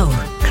yn fawr,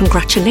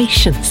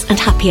 congratulations and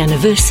happy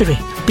anniversary.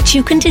 But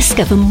you can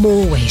discover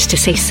more ways to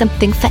say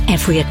something for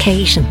every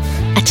occasion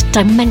at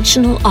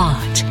Dimensional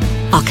Art.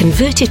 Our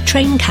converted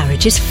train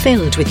carriage is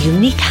filled with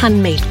unique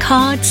handmade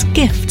cards,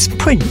 gifts,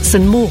 prints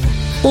and more.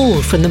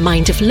 All from the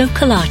mind of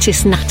local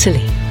artist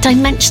Natalie.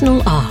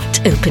 Dimensional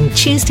Art, open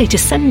Tuesday to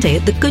Sunday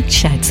at the Good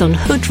Sheds on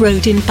Hood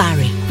Road in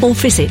Barry, or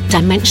visit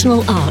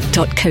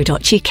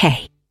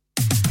dimensionalart.co.uk.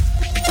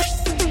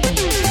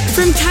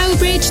 From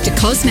Cowbridge to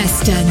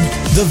Cosmeston,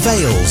 The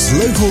Vale's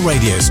local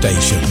radio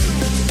station.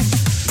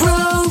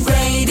 Pro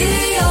Radio.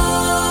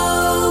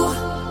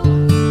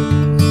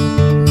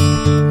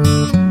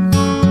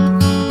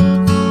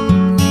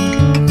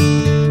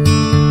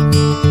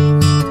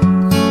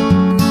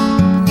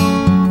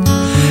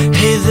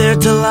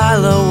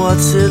 Delilah,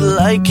 what's it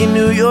like in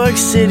New York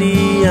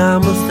City?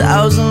 I'm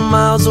 1,000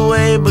 miles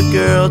away, but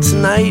girl,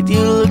 tonight you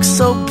look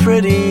so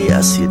pretty,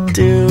 yes you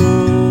do.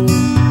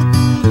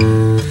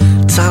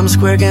 Times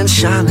Square can't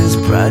shine as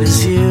bright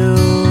as you,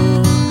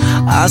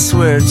 I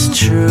swear it's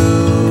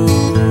true.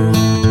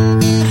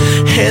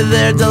 Hey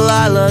there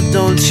Delilah,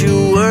 don't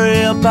you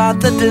worry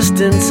about the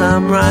distance,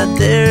 I'm right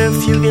there.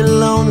 If you get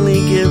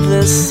lonely, give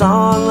this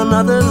song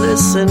another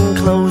listen,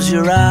 close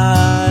your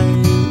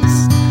eyes.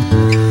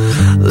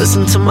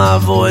 Listen to my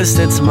voice,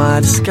 it's my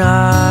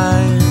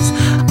disguise.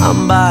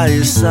 I'm by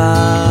your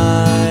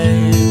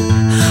side.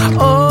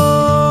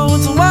 Oh,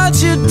 it's what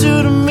you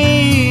do to me.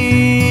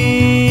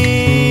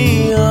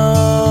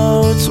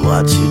 Oh, it's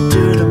what you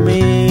do to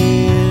me.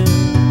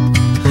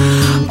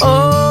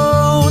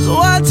 Oh, it's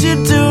what you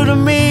do to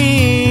me.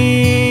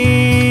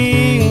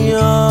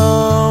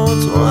 Oh,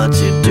 it's what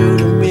you do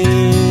to me.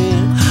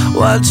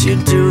 What you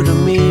do to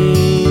me.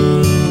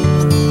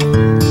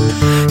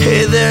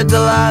 Hey there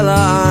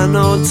Delilah, I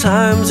know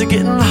times are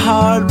getting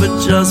hard, but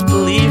just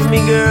believe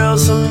me girl,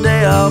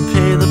 someday I'll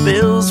pay the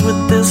bills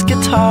with this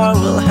guitar.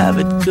 We'll have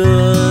it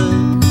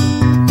good.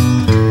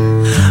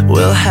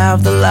 We'll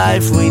have the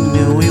life we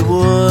knew we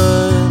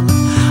would.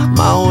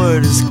 My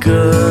word is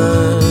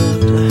good.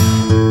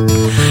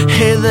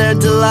 Hey there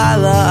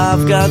Delilah,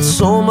 I've got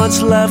so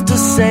much left to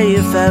say.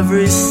 If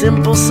every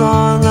simple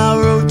song I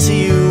wrote to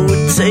you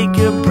would take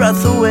your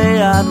breath away,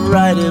 I'd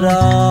write it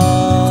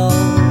all.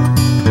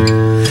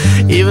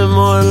 Even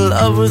more in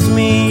love with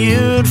me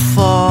you'd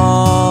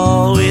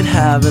fall. We'd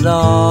have it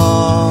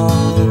all.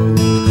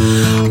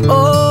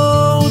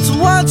 Oh, it's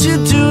what you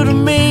do to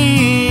me.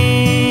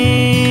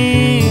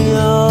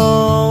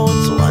 Oh,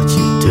 it's what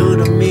you do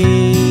to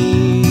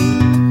me.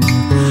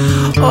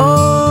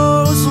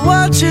 Oh, it's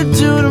what you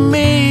do to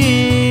me.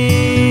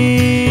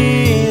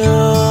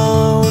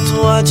 Oh, it's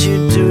what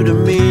you do to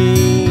me.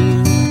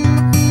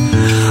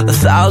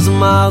 1,000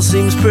 miles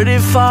seems pretty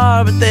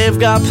far, but they've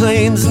got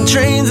planes and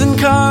trains and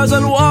cars.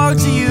 I'd walk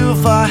to you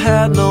if I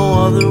had no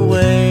other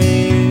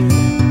way.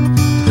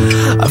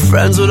 Our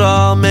friends would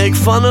all make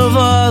fun of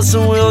us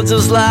and we'll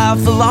just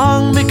laugh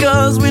along,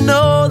 because we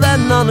know that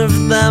none of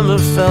them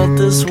have felt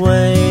this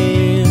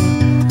way.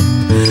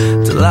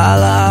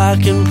 Delilah, I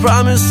can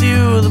promise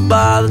you that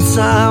by the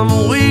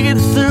time we get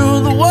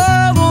through, the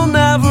world will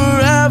never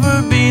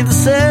ever be the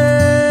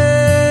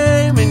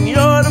same, and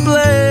you're to blame.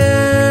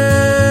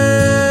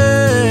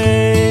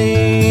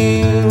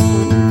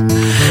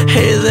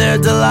 Hey there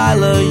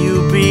Delilah,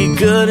 you be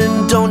good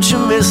and don't you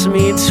miss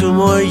me. 2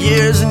 more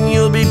years and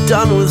you'll be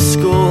done with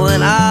school,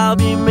 and I'll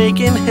be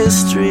making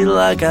history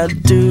like I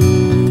do.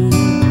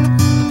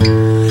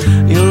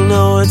 You'll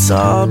know it's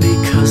all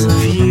because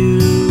of you.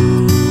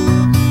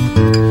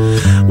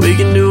 We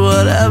can do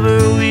whatever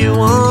we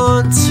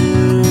want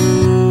to.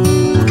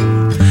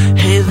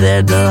 Hey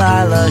there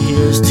Delilah,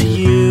 here's to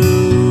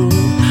you.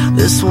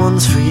 This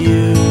one's for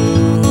you.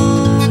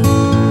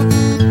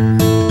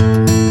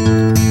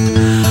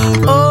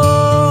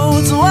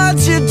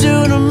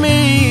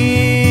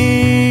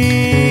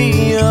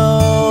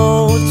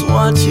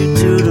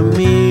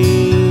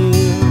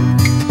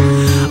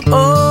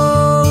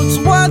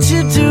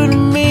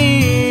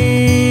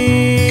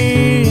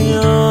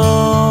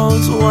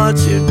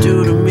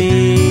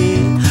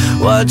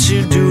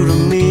 true to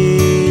me.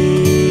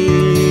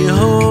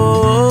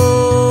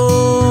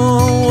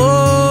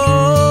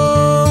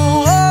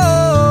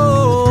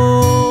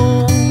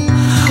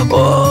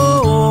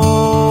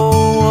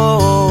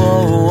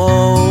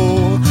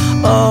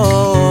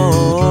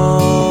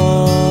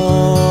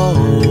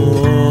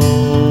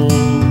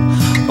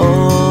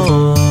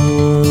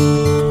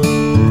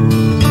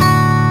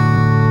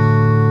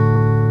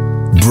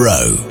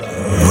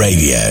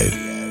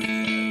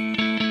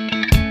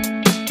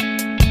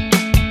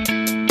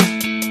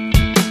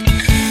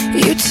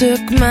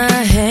 Took my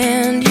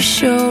hand, you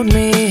showed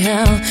me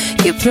how.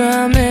 You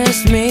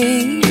promised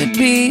me you'd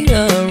be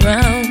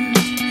around.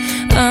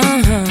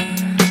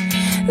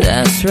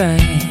 That's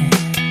right.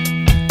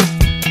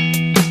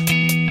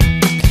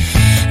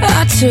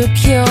 I took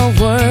your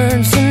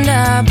words and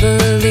I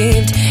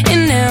believed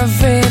in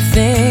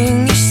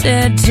everything you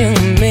said to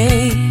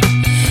me.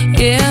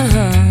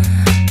 Yeah,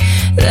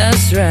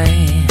 that's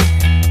right.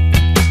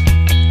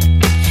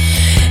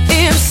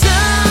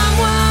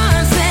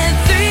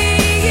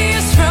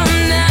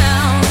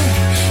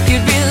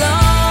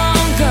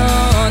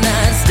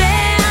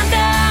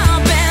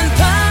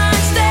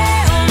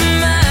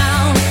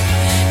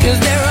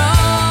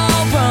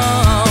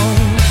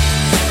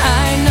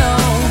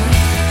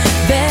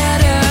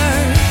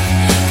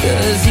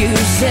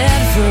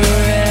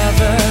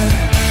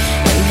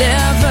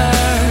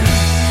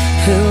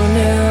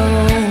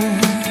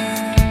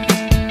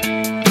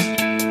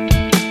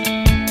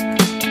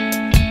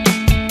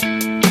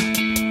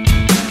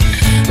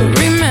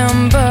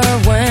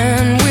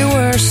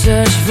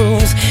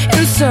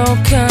 So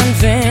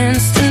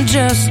convinced and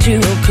just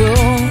too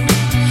cool.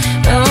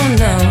 Oh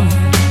no,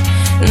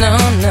 no,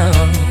 no.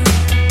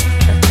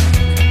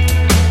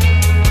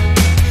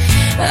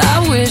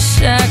 I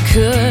wish I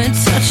could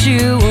touch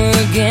you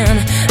again.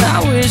 I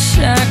wish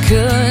I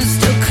could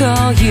still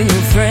call you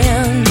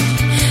friend.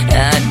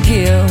 I'd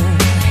give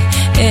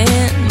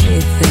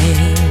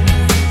anything.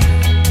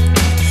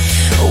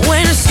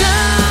 When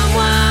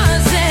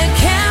someone said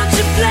count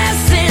your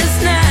blessings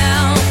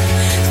now,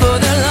 for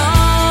the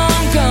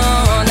long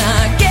gone,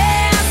 I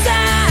guess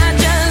I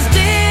just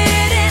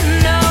didn't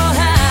know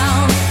how.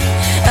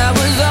 I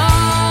was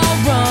all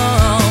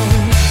wrong,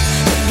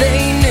 but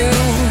they knew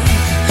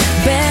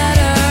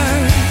better.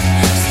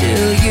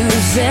 Still you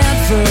said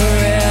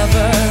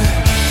forever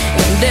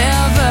and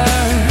ever.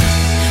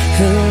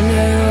 Who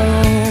knew?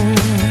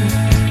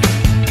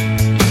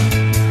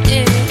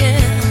 Yeah.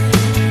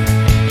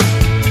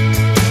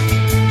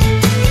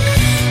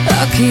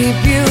 I'll keep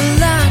you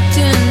locked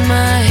in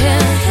my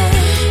head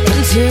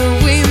until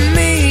we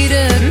meet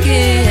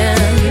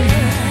again.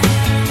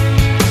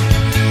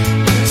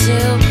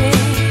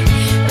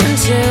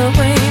 Until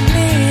we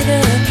meet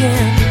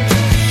again.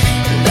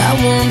 And I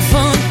won't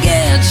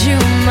forget you,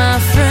 my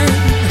friend.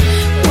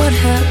 What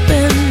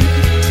happened?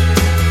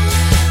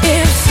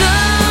 If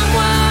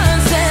someone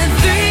said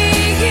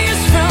 3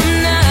 years from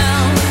now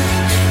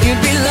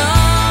you'd be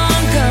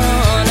long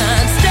gone,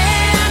 I'd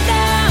stand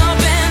up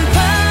and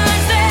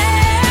punch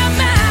them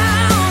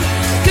out,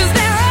 'cause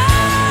they're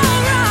all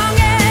wrong,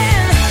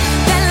 and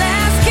that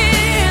last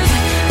kiss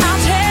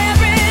I'll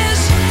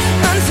cherish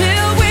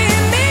until we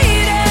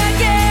meet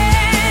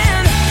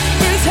again.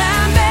 And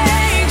time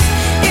makes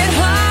it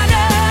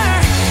harder.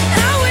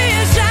 I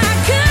wish I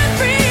could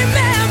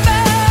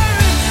remember,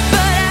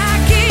 but I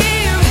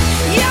keep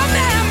your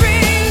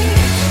memory.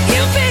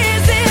 You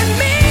visit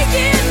me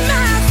in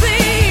my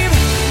sleep,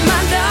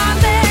 my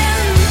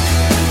darling.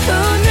 Who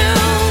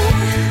knew?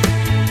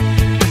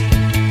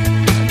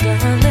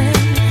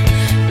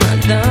 My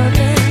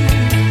darling,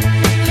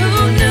 who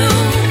knew?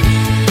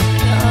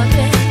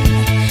 Darling,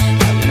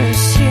 I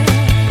miss you,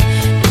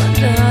 my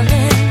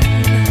darling.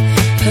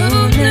 Who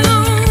knew?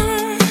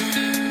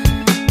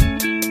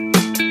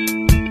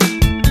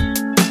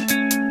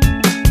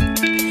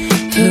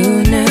 Who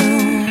knew?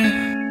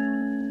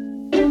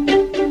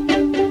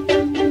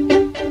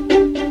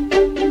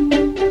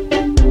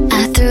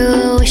 I threw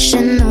a wish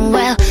in the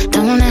well.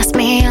 Don't ask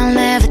me, I'll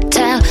never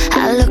tell.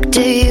 I looked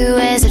at you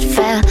as it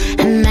fell,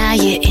 and now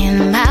you're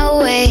in my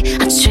way.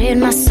 I trade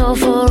my soul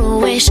for a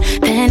wish,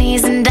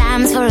 pennies and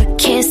dimes for a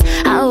kiss.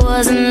 I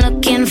wasn't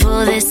looking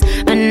for this,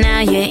 but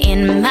now you're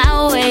in my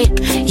way.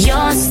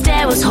 Your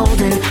stare was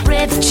holding,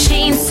 ripped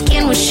jeans,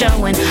 skin was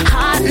showing,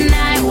 hot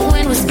night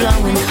wind was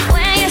blowing.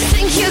 Where you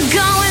think you're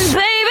going,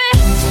 baby?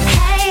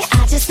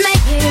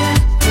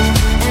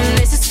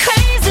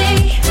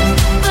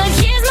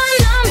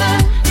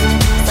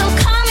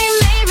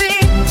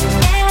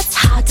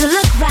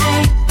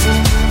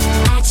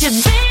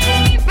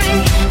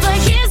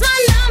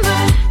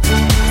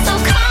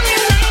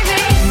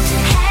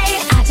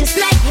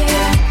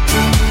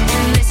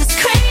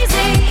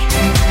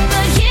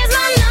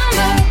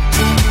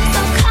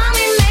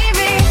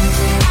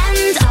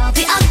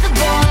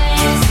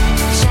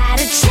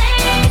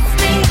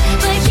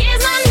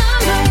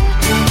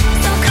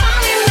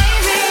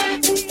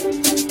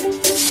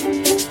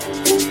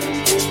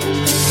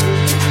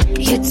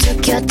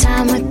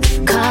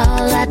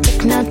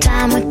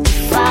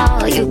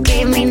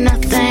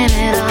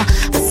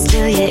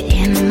 until you're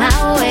in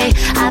my way.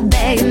 I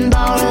beg and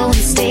borrow and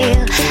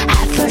steal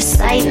at first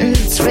sight, and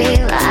it's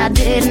real. I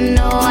didn't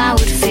know I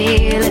would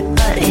feel it,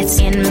 but it's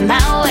in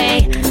my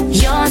way.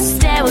 Your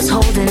stare was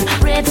holding,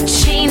 ripped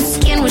jeans,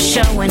 skin was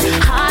showing,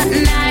 hot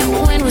night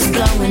wind was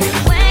blowing.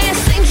 Where you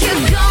think you're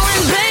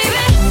going,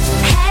 baby?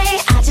 Hey,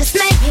 I just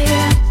met you,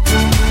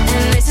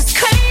 and this is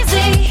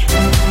crazy,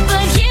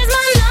 but here's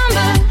my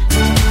number,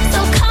 so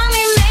call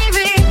me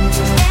maybe.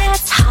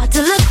 It's hard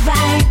to look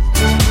right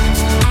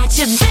at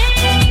you,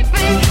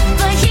 baby,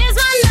 but here's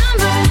my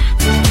number,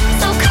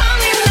 so call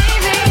me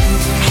maybe.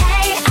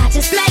 Hey, I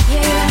just met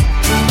you,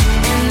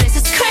 and this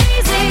is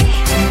crazy,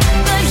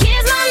 but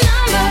here's my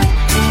number,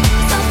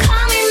 so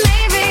call me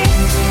maybe.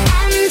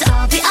 And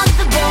all the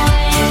other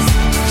boys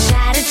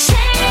try to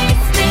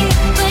chase me,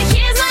 but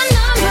here's my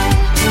number,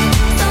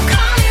 so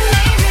call me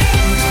maybe.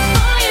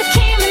 Before you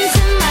came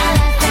into my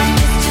life, I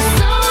missed you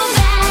so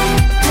bad,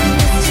 I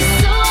missed you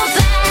so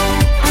bad,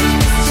 I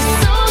missed you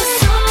so,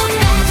 so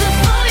bad.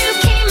 Before you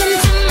came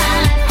into my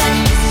life, I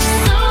missed you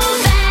so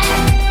bad,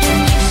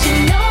 and you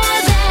should know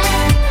that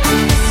I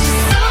missed you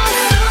so,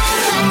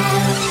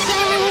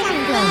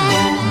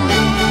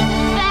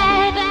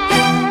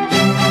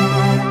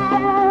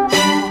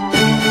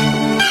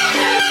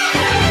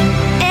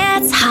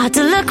 It's hard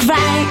to look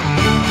right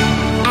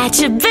at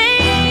you,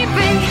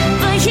 baby,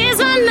 but here's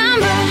my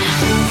number,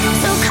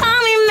 so call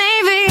me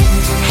maybe.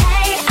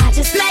 Hey, I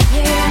just met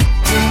you,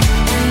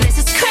 and this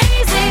is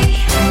crazy,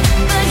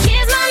 but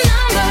here's my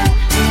number,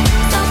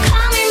 so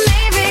call me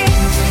maybe.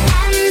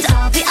 And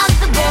all the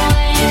other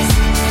boys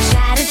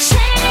try to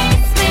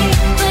chase me,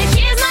 but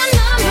here's my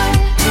number,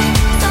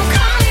 so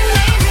call me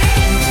maybe.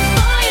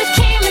 Before you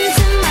came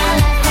into my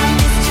life, I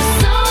missed you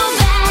so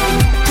bad,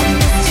 I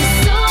missed you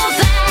so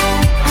bad,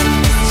 I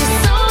missed you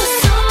so,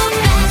 so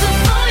bad.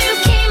 Before you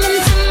came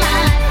into my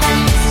life, I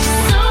missed you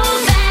so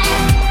bad,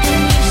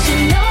 and you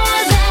should know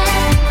that,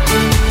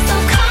 so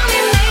call me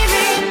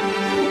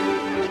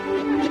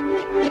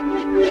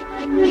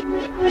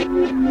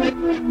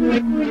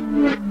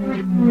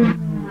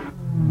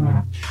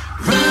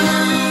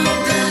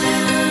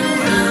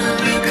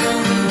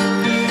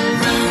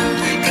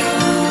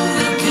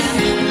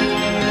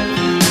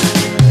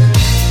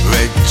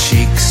Red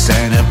cheeks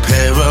and a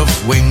pair of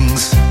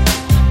wings.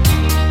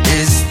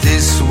 Is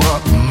this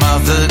what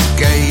mother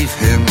gave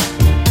him?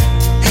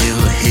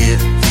 He'll hear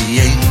the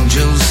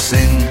angels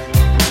sing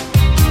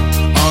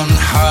on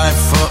high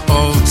for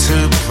all to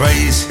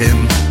praise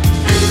him.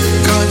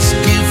 God's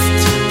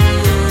gift,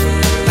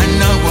 and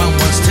no one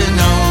wants to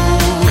know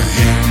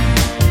him.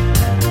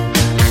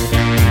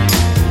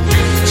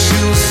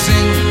 She'll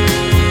sing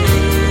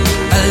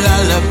a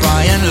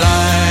lullaby and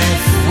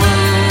life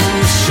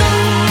will show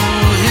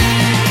him.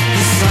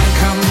 The sun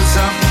comes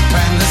up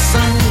and the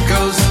sun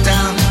goes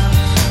down.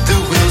 The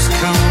wheels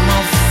come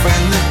off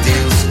and the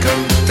deals go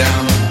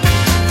down.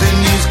 The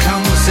news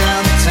comes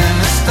out and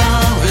a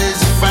star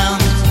is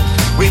found.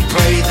 We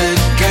play the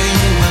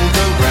game and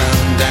go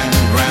round and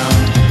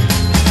round.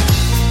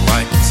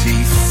 White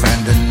teeth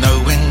and a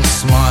knowing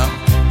smile.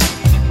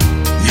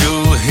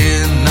 You'll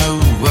hear no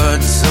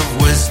words of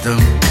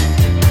wisdom.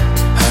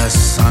 Her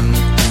son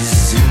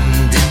is in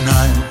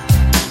denial.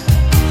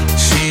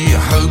 She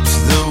hopes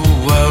the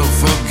world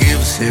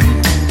forgives him.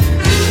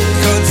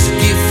 God's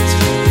gift,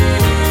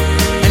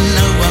 and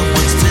no one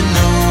wants to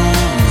know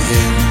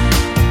him.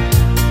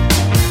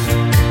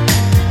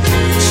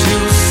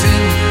 She'll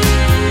sing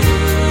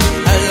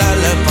a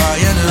lullaby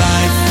and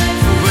life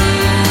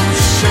will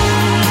show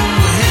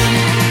him.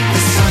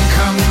 The sun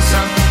comes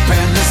up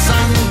and the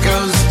sun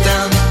goes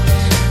down.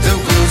 The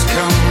wheels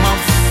come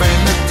off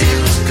and the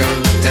deals go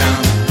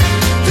down.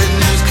 The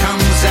news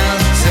comes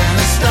out and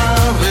a star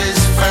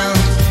is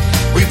found.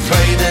 We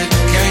play the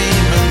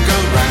game and go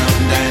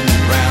round and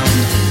round.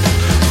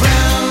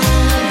 Round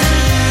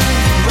and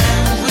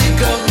round we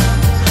go.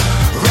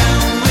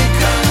 Round we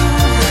go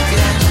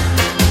again.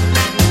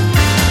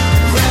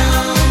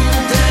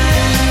 Round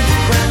and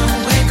round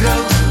we go.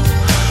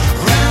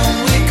 Round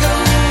we go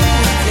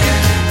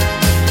again.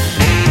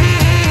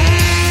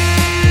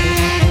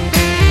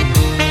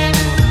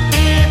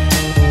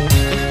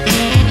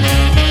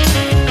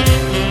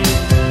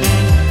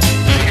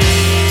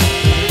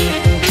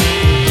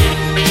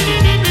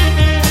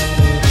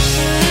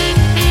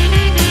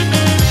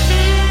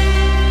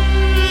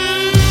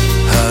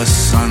 Her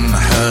son,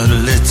 her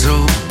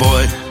little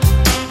boy,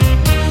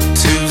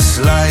 too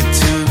sly,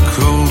 too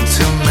cruel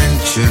to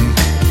mention.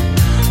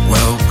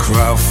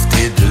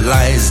 Well-crafted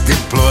lies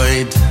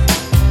deployed.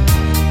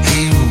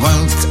 He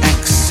won't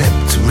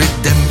accept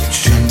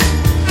redemption.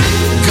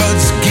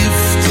 God's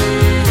gift,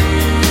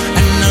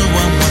 and no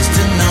one wants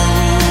to know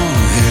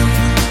him.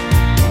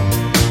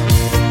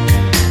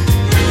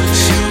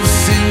 She'll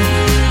sing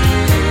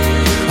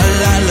a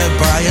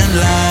lullaby and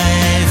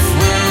life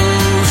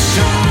will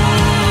show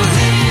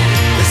him.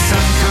 The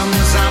sun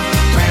comes up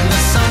and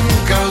the sun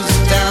goes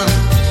down.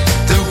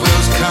 The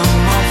wheels come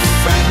off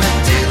and the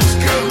deals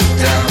go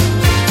down.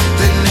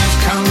 The news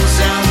comes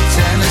out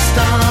and a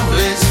star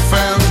is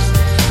found.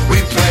 We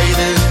play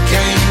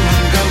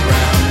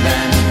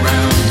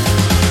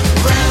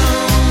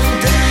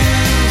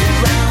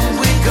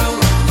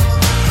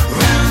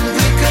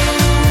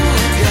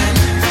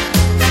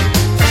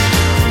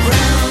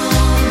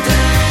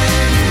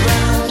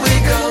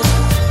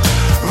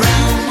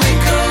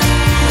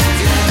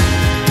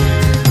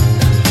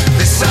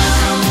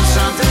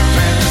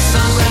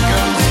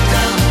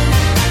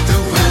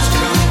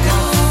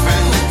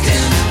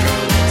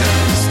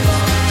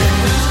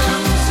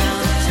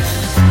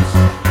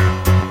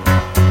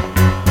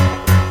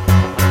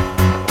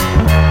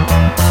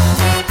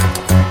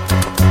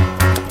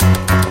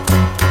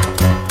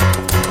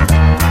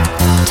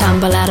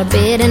of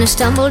bed and I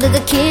stumble to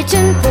the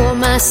kitchen, pour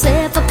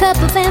myself a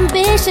cup of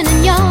ambition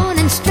and yawn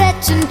and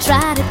stretch and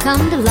try to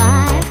come to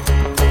life.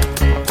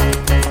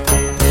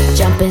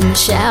 Jump in the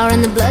shower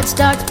and the blood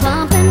starts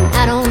pumping.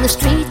 Out on the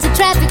streets the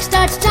traffic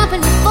starts jumping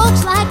with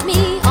folks like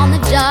me on the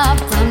job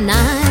from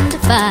 9 to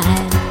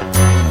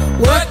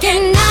 5.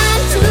 Working 9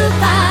 to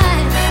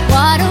 5,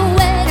 what a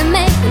way to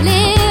make a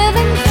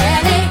living.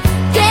 Barely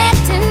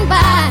getting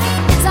by,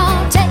 it's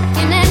all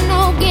taking and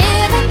no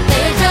giving.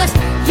 They just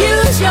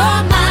use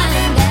your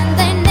mind and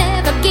they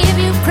never give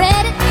you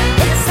credit.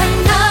 It's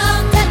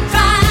enough to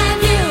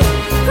drive you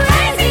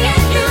crazy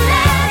if you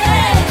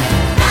let it.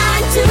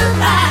 9 to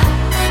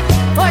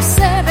 5 for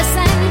service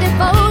and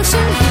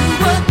devotion.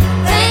 You would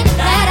think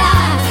that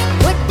I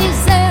would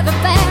deserve a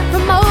fair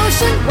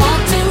promotion.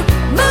 Want to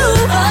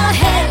move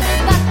ahead,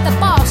 but the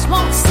boss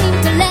won't seem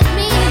to let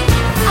me.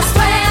 I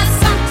swear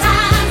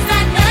sometimes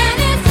that man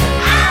is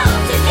out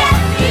to get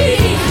me.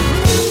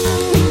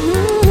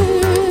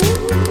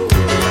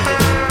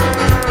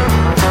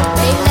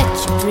 They let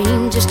you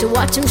dream just to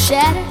watch him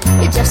shatter.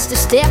 You're just a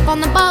step on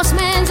the boss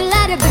man's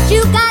ladder, but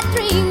you got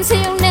dreams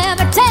he'll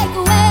never take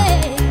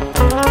away.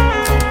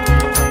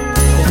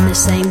 In the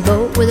same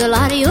boat with a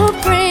lot of your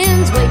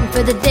friends, waiting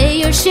for the day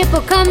your ship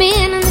will come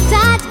in and the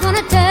tide's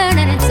gonna turn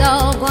and it's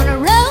all gonna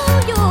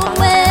roll your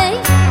way.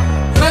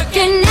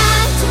 Working 9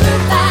 to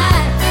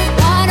 5,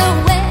 what a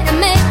way to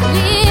make a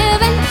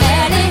living.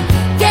 Barely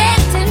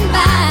getting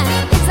by,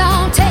 it's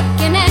all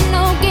taking and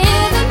no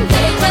giving.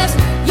 They just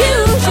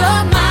use your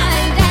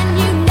mind and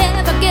you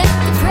never get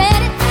the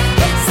credit.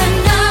 It's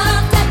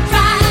enough to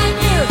drive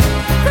you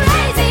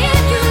crazy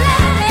if you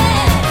let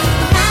it.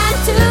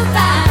 9 to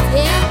 5,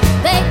 yeah,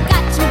 they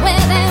got you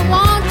where they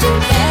want you.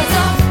 There's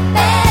a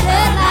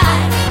better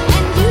life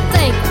and you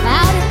think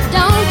about it,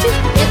 don't you?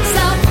 It's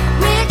a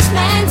rich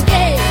man's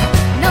game,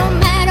 no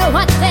matter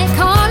what they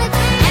call it.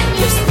 And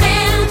you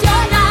spend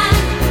your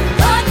life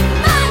putting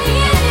money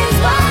in his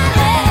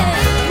wallet.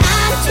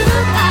 9 to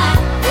 5,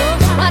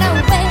 what a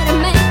way to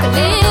make a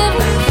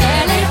living.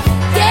 Barely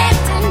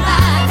getting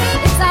by,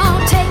 it's all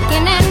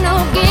taking and no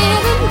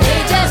giving. They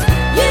just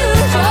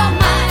use your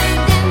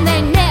mind and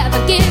they never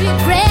give you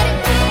credit.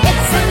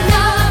 It's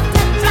enough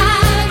to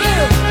drive you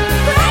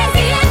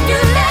crazy if you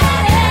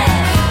let it.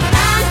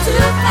 9 to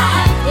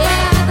 5,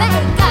 yeah, they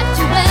got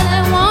you where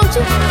they want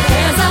you.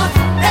 There's a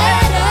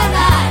better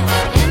life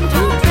and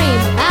you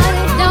dream about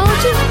it,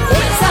 don't you?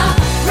 It's a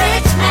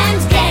rich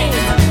man's game,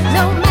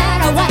 no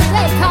matter what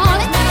they call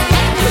it.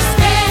 And you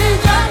spend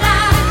your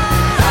life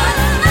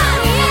putting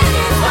money in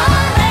his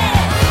wallet.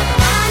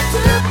 9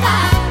 to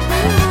 5,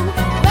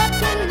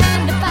 working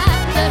 9 to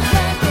 5, just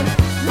working.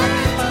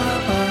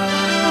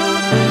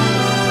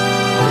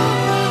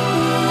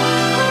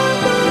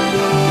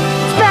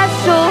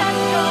 Special.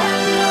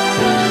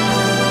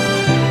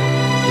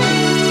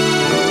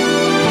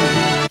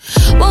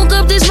 Woke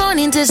up this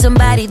morning to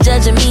somebody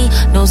judging me.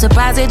 No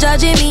surprise they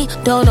judging me.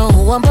 Don't know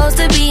who I'm supposed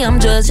to be. I'm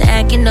just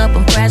acting up.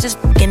 I'm precious,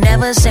 can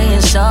never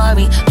saying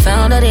sorry.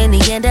 Found out in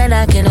the end that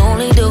I can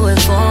only do it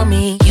for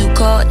me. You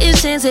call it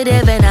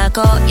sensitive and I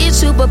call it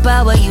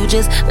superpower. You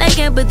just like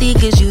empathy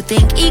cause you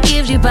think it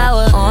gives you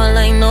power. All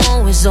I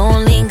know is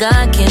only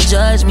God can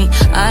judge me.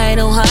 I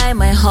don't hide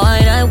my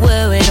heart, I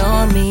wear it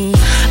on me.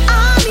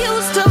 I'm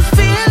used to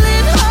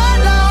feeling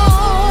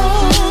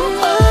alone,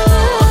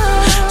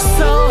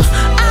 so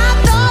I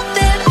thought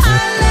that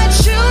I'd let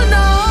you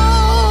know.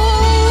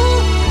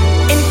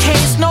 In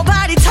case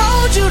nobody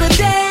told you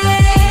today,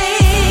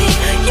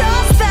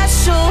 you're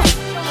special.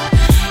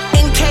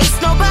 In case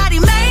nobody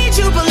made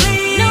you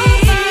believe,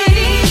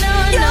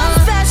 you're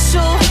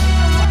special.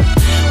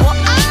 Well,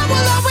 I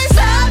will always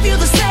love you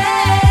the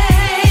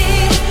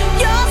same.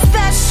 You're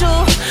special.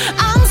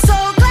 I'm so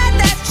glad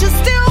that you're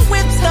still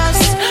with us.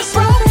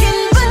 Broken,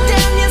 but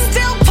damn, you're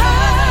still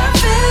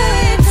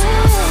perfect.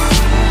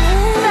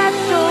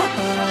 Special.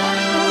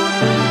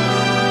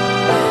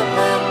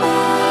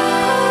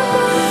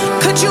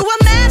 Could you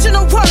imagine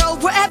a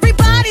world where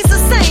everybody's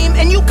the same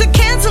and you could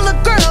cancel a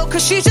girl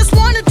cause she just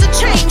wanted to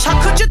change? How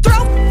could you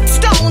throw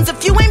stones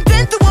if you ain't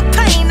been through a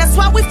pain? That's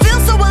why we feel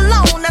so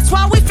alone. That's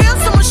why we feel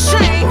so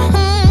ashamed.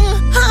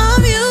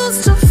 I'm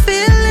used to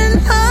feeling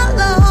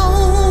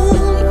alone.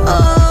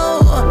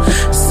 Oh,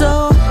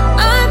 so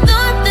I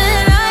thought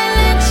that I'd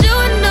let you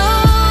know.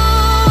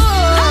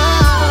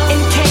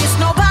 In case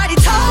nobody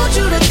told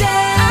you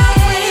today,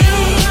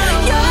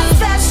 you're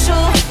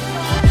special.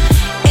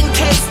 In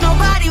case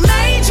nobody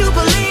made you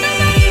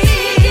believe,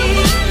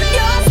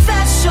 you're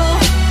special.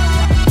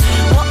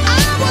 Well,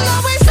 I will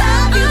always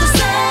love you the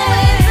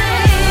same.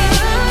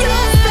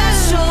 You're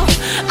special.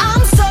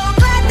 I'm so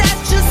glad that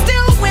you're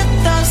still with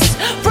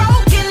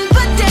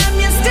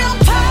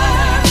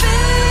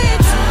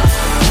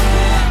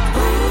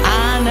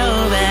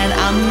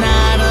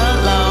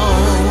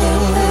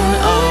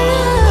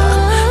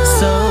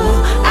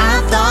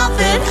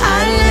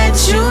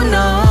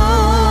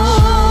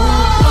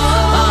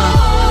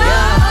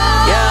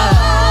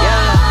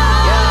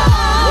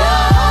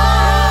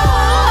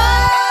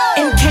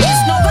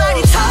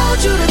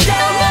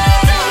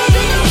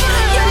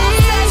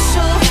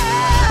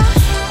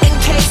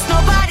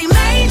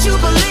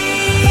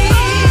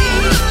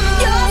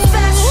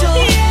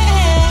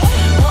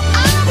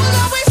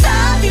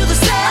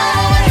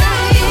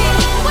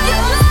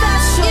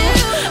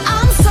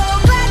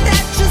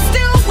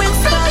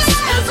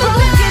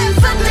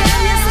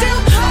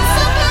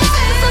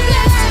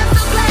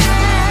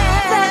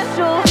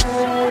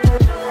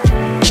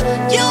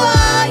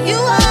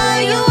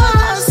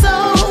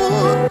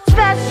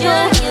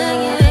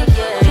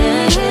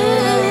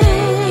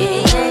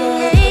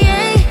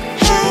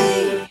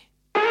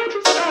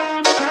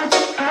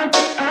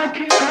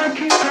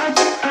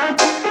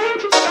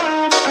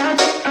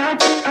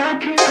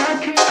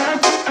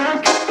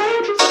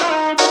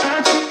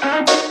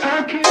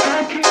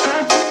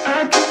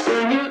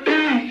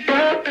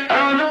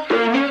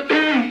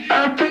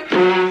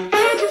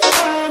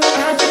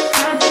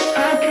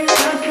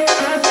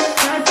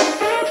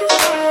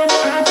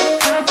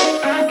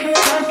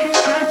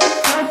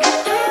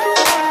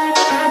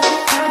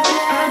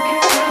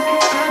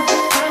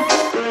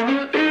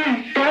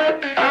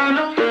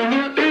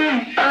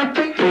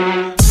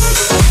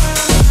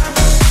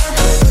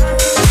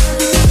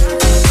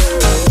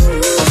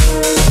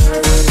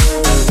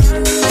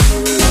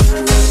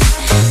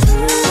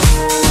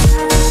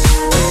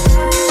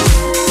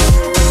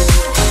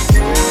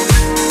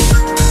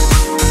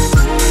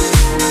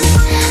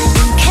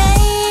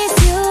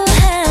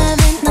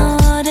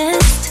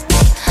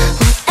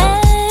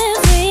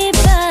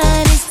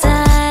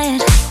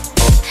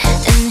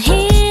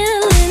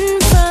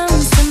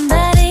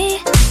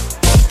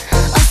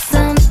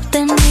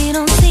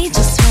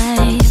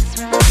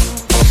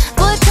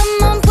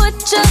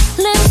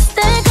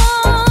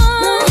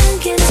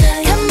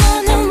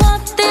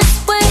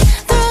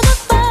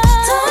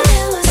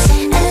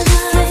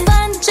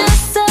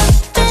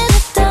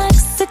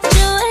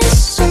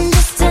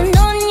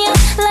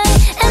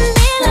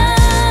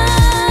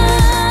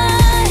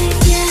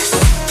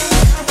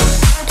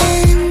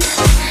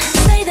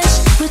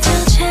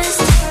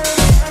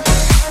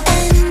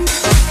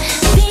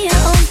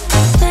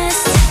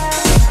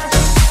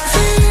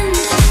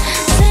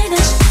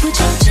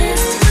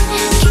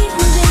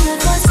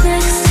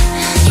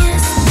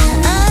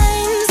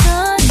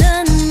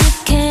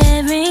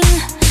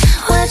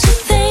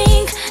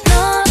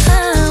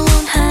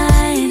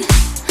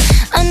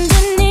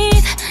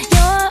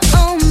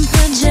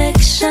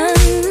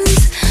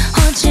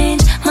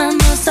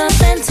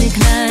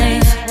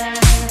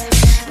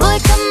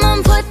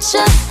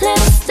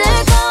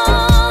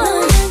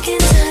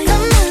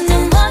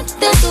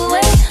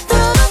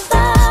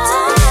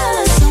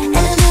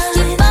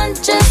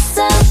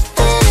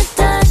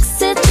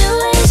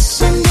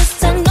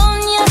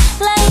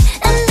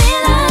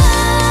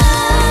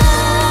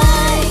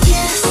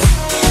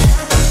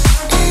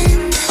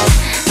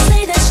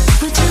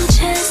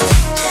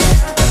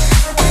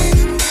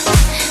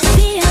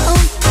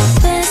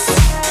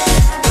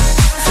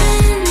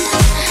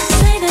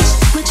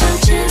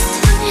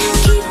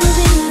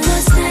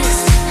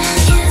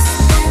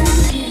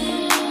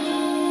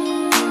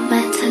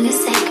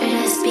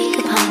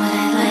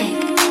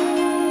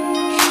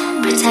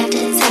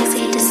protected,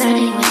 sexy,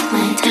 discerning with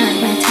my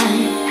tongue.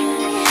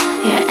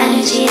 Your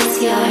energy is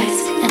yours,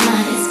 and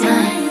mine is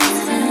mine.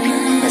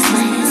 What's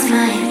mine is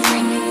mine.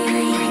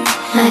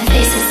 My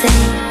face is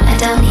singing, I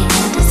don't need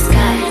no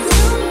disguise.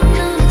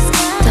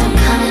 Don't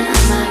comment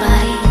on my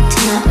body, do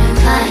not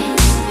reply.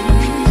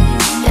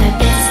 Your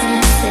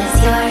business is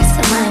yours,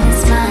 and mine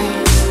is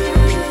mine.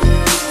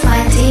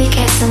 Why do you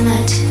care so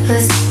much?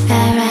 Who's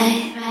that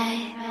right?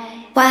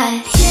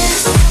 Why?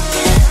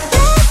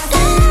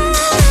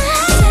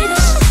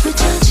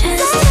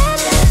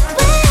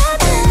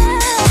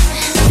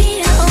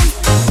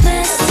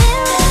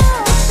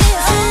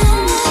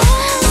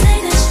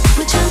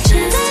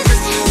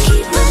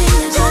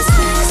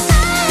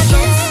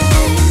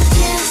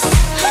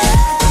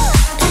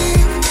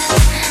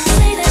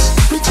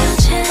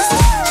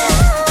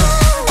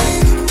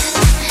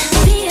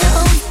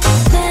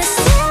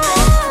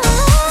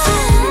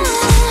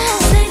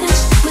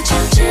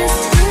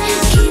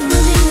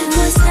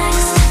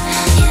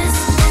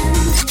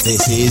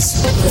 This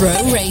is Bro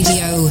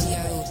Radio.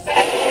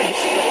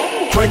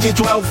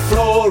 2012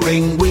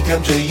 flooring, we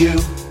come to you.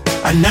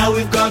 And now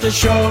we've got a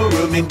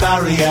showroom in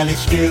Barry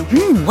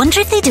Elliskew. Wonder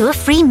if they do a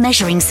free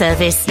measuring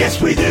service. Yes,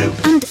 we do.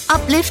 And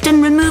uplift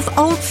and remove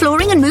old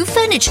flooring and move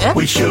furniture?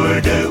 We sure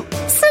do.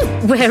 So,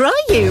 where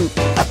are you?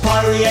 At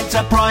Priory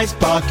Enterprise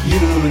Park,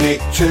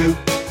 Unit 2.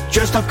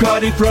 Just off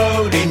Cardiff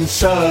Road in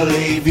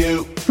Surrey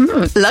View.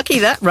 Lucky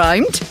that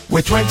rhymed.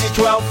 With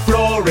 2012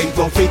 flooring,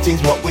 floor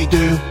fittings what we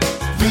do.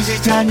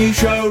 Visit our new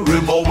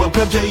showroom or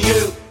welcome to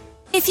you.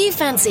 If you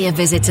fancy a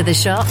visit to the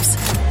shops,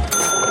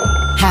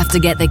 have to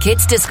get the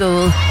kids to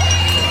school,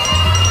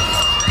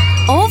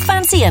 or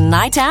fancy a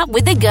night out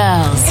with the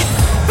girls,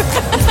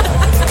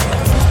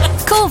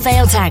 call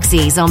Vale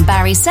Taxis on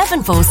Barry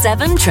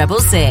 747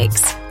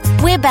 666.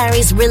 We're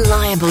Barry's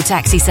reliable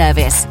taxi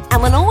service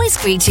and will always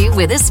greet you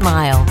with a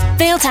smile.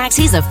 Vale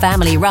Taxis are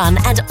family run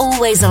and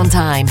always on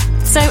time.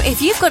 So if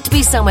you've got to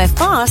be somewhere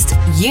fast,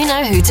 you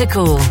know who to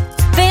call.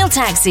 Vale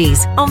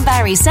Taxis on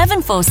Barry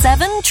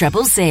 747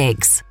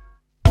 666.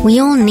 We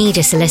all need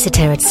a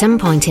solicitor at some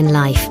point in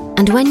life,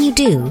 and when you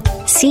do,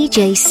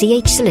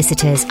 CJCH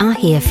Solicitors are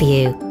here for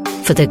you.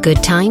 For the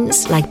good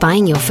times, like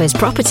buying your first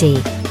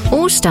property,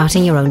 or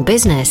starting your own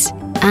business,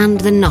 and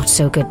the not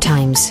so good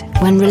times,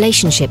 when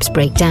relationships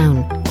break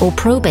down, or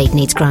probate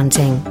needs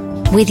granting.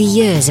 With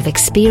years of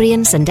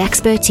experience and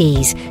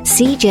expertise,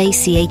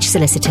 CJCH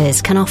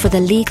Solicitors can offer the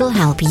legal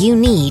help you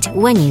need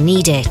when you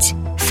need it.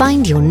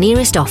 Find your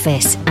nearest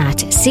office at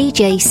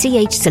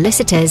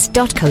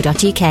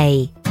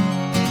cjchsolicitors.co.uk.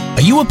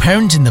 Are you a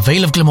parent in the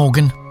Vale of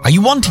Glamorgan? Are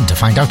you wanting to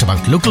find out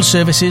about local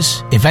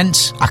services,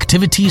 events,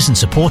 activities and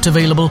support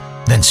available?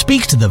 Then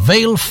speak to the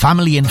Vale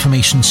Family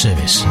Information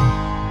Service.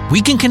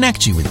 We can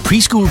connect you with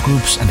preschool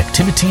groups and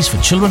activities for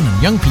children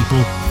and young people,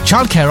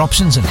 childcare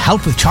options and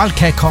help with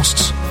childcare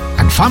costs,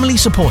 and family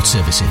support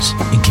services,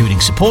 including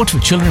support for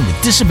children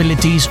with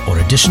disabilities or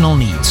additional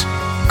needs.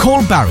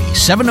 Call Barry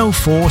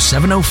 704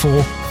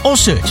 704 or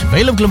search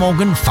Vale of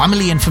Glamorgan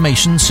Family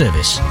Information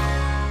Service.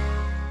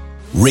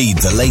 Read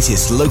the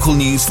latest local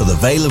news for the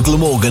Vale of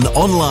Glamorgan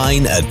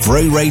online at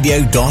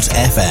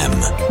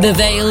broradio.fm. The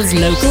Vale's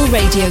local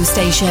radio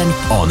station.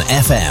 On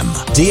FM,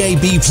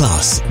 DAB+,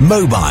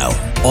 mobile,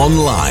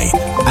 online,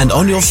 and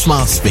on your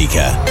smart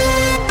speaker.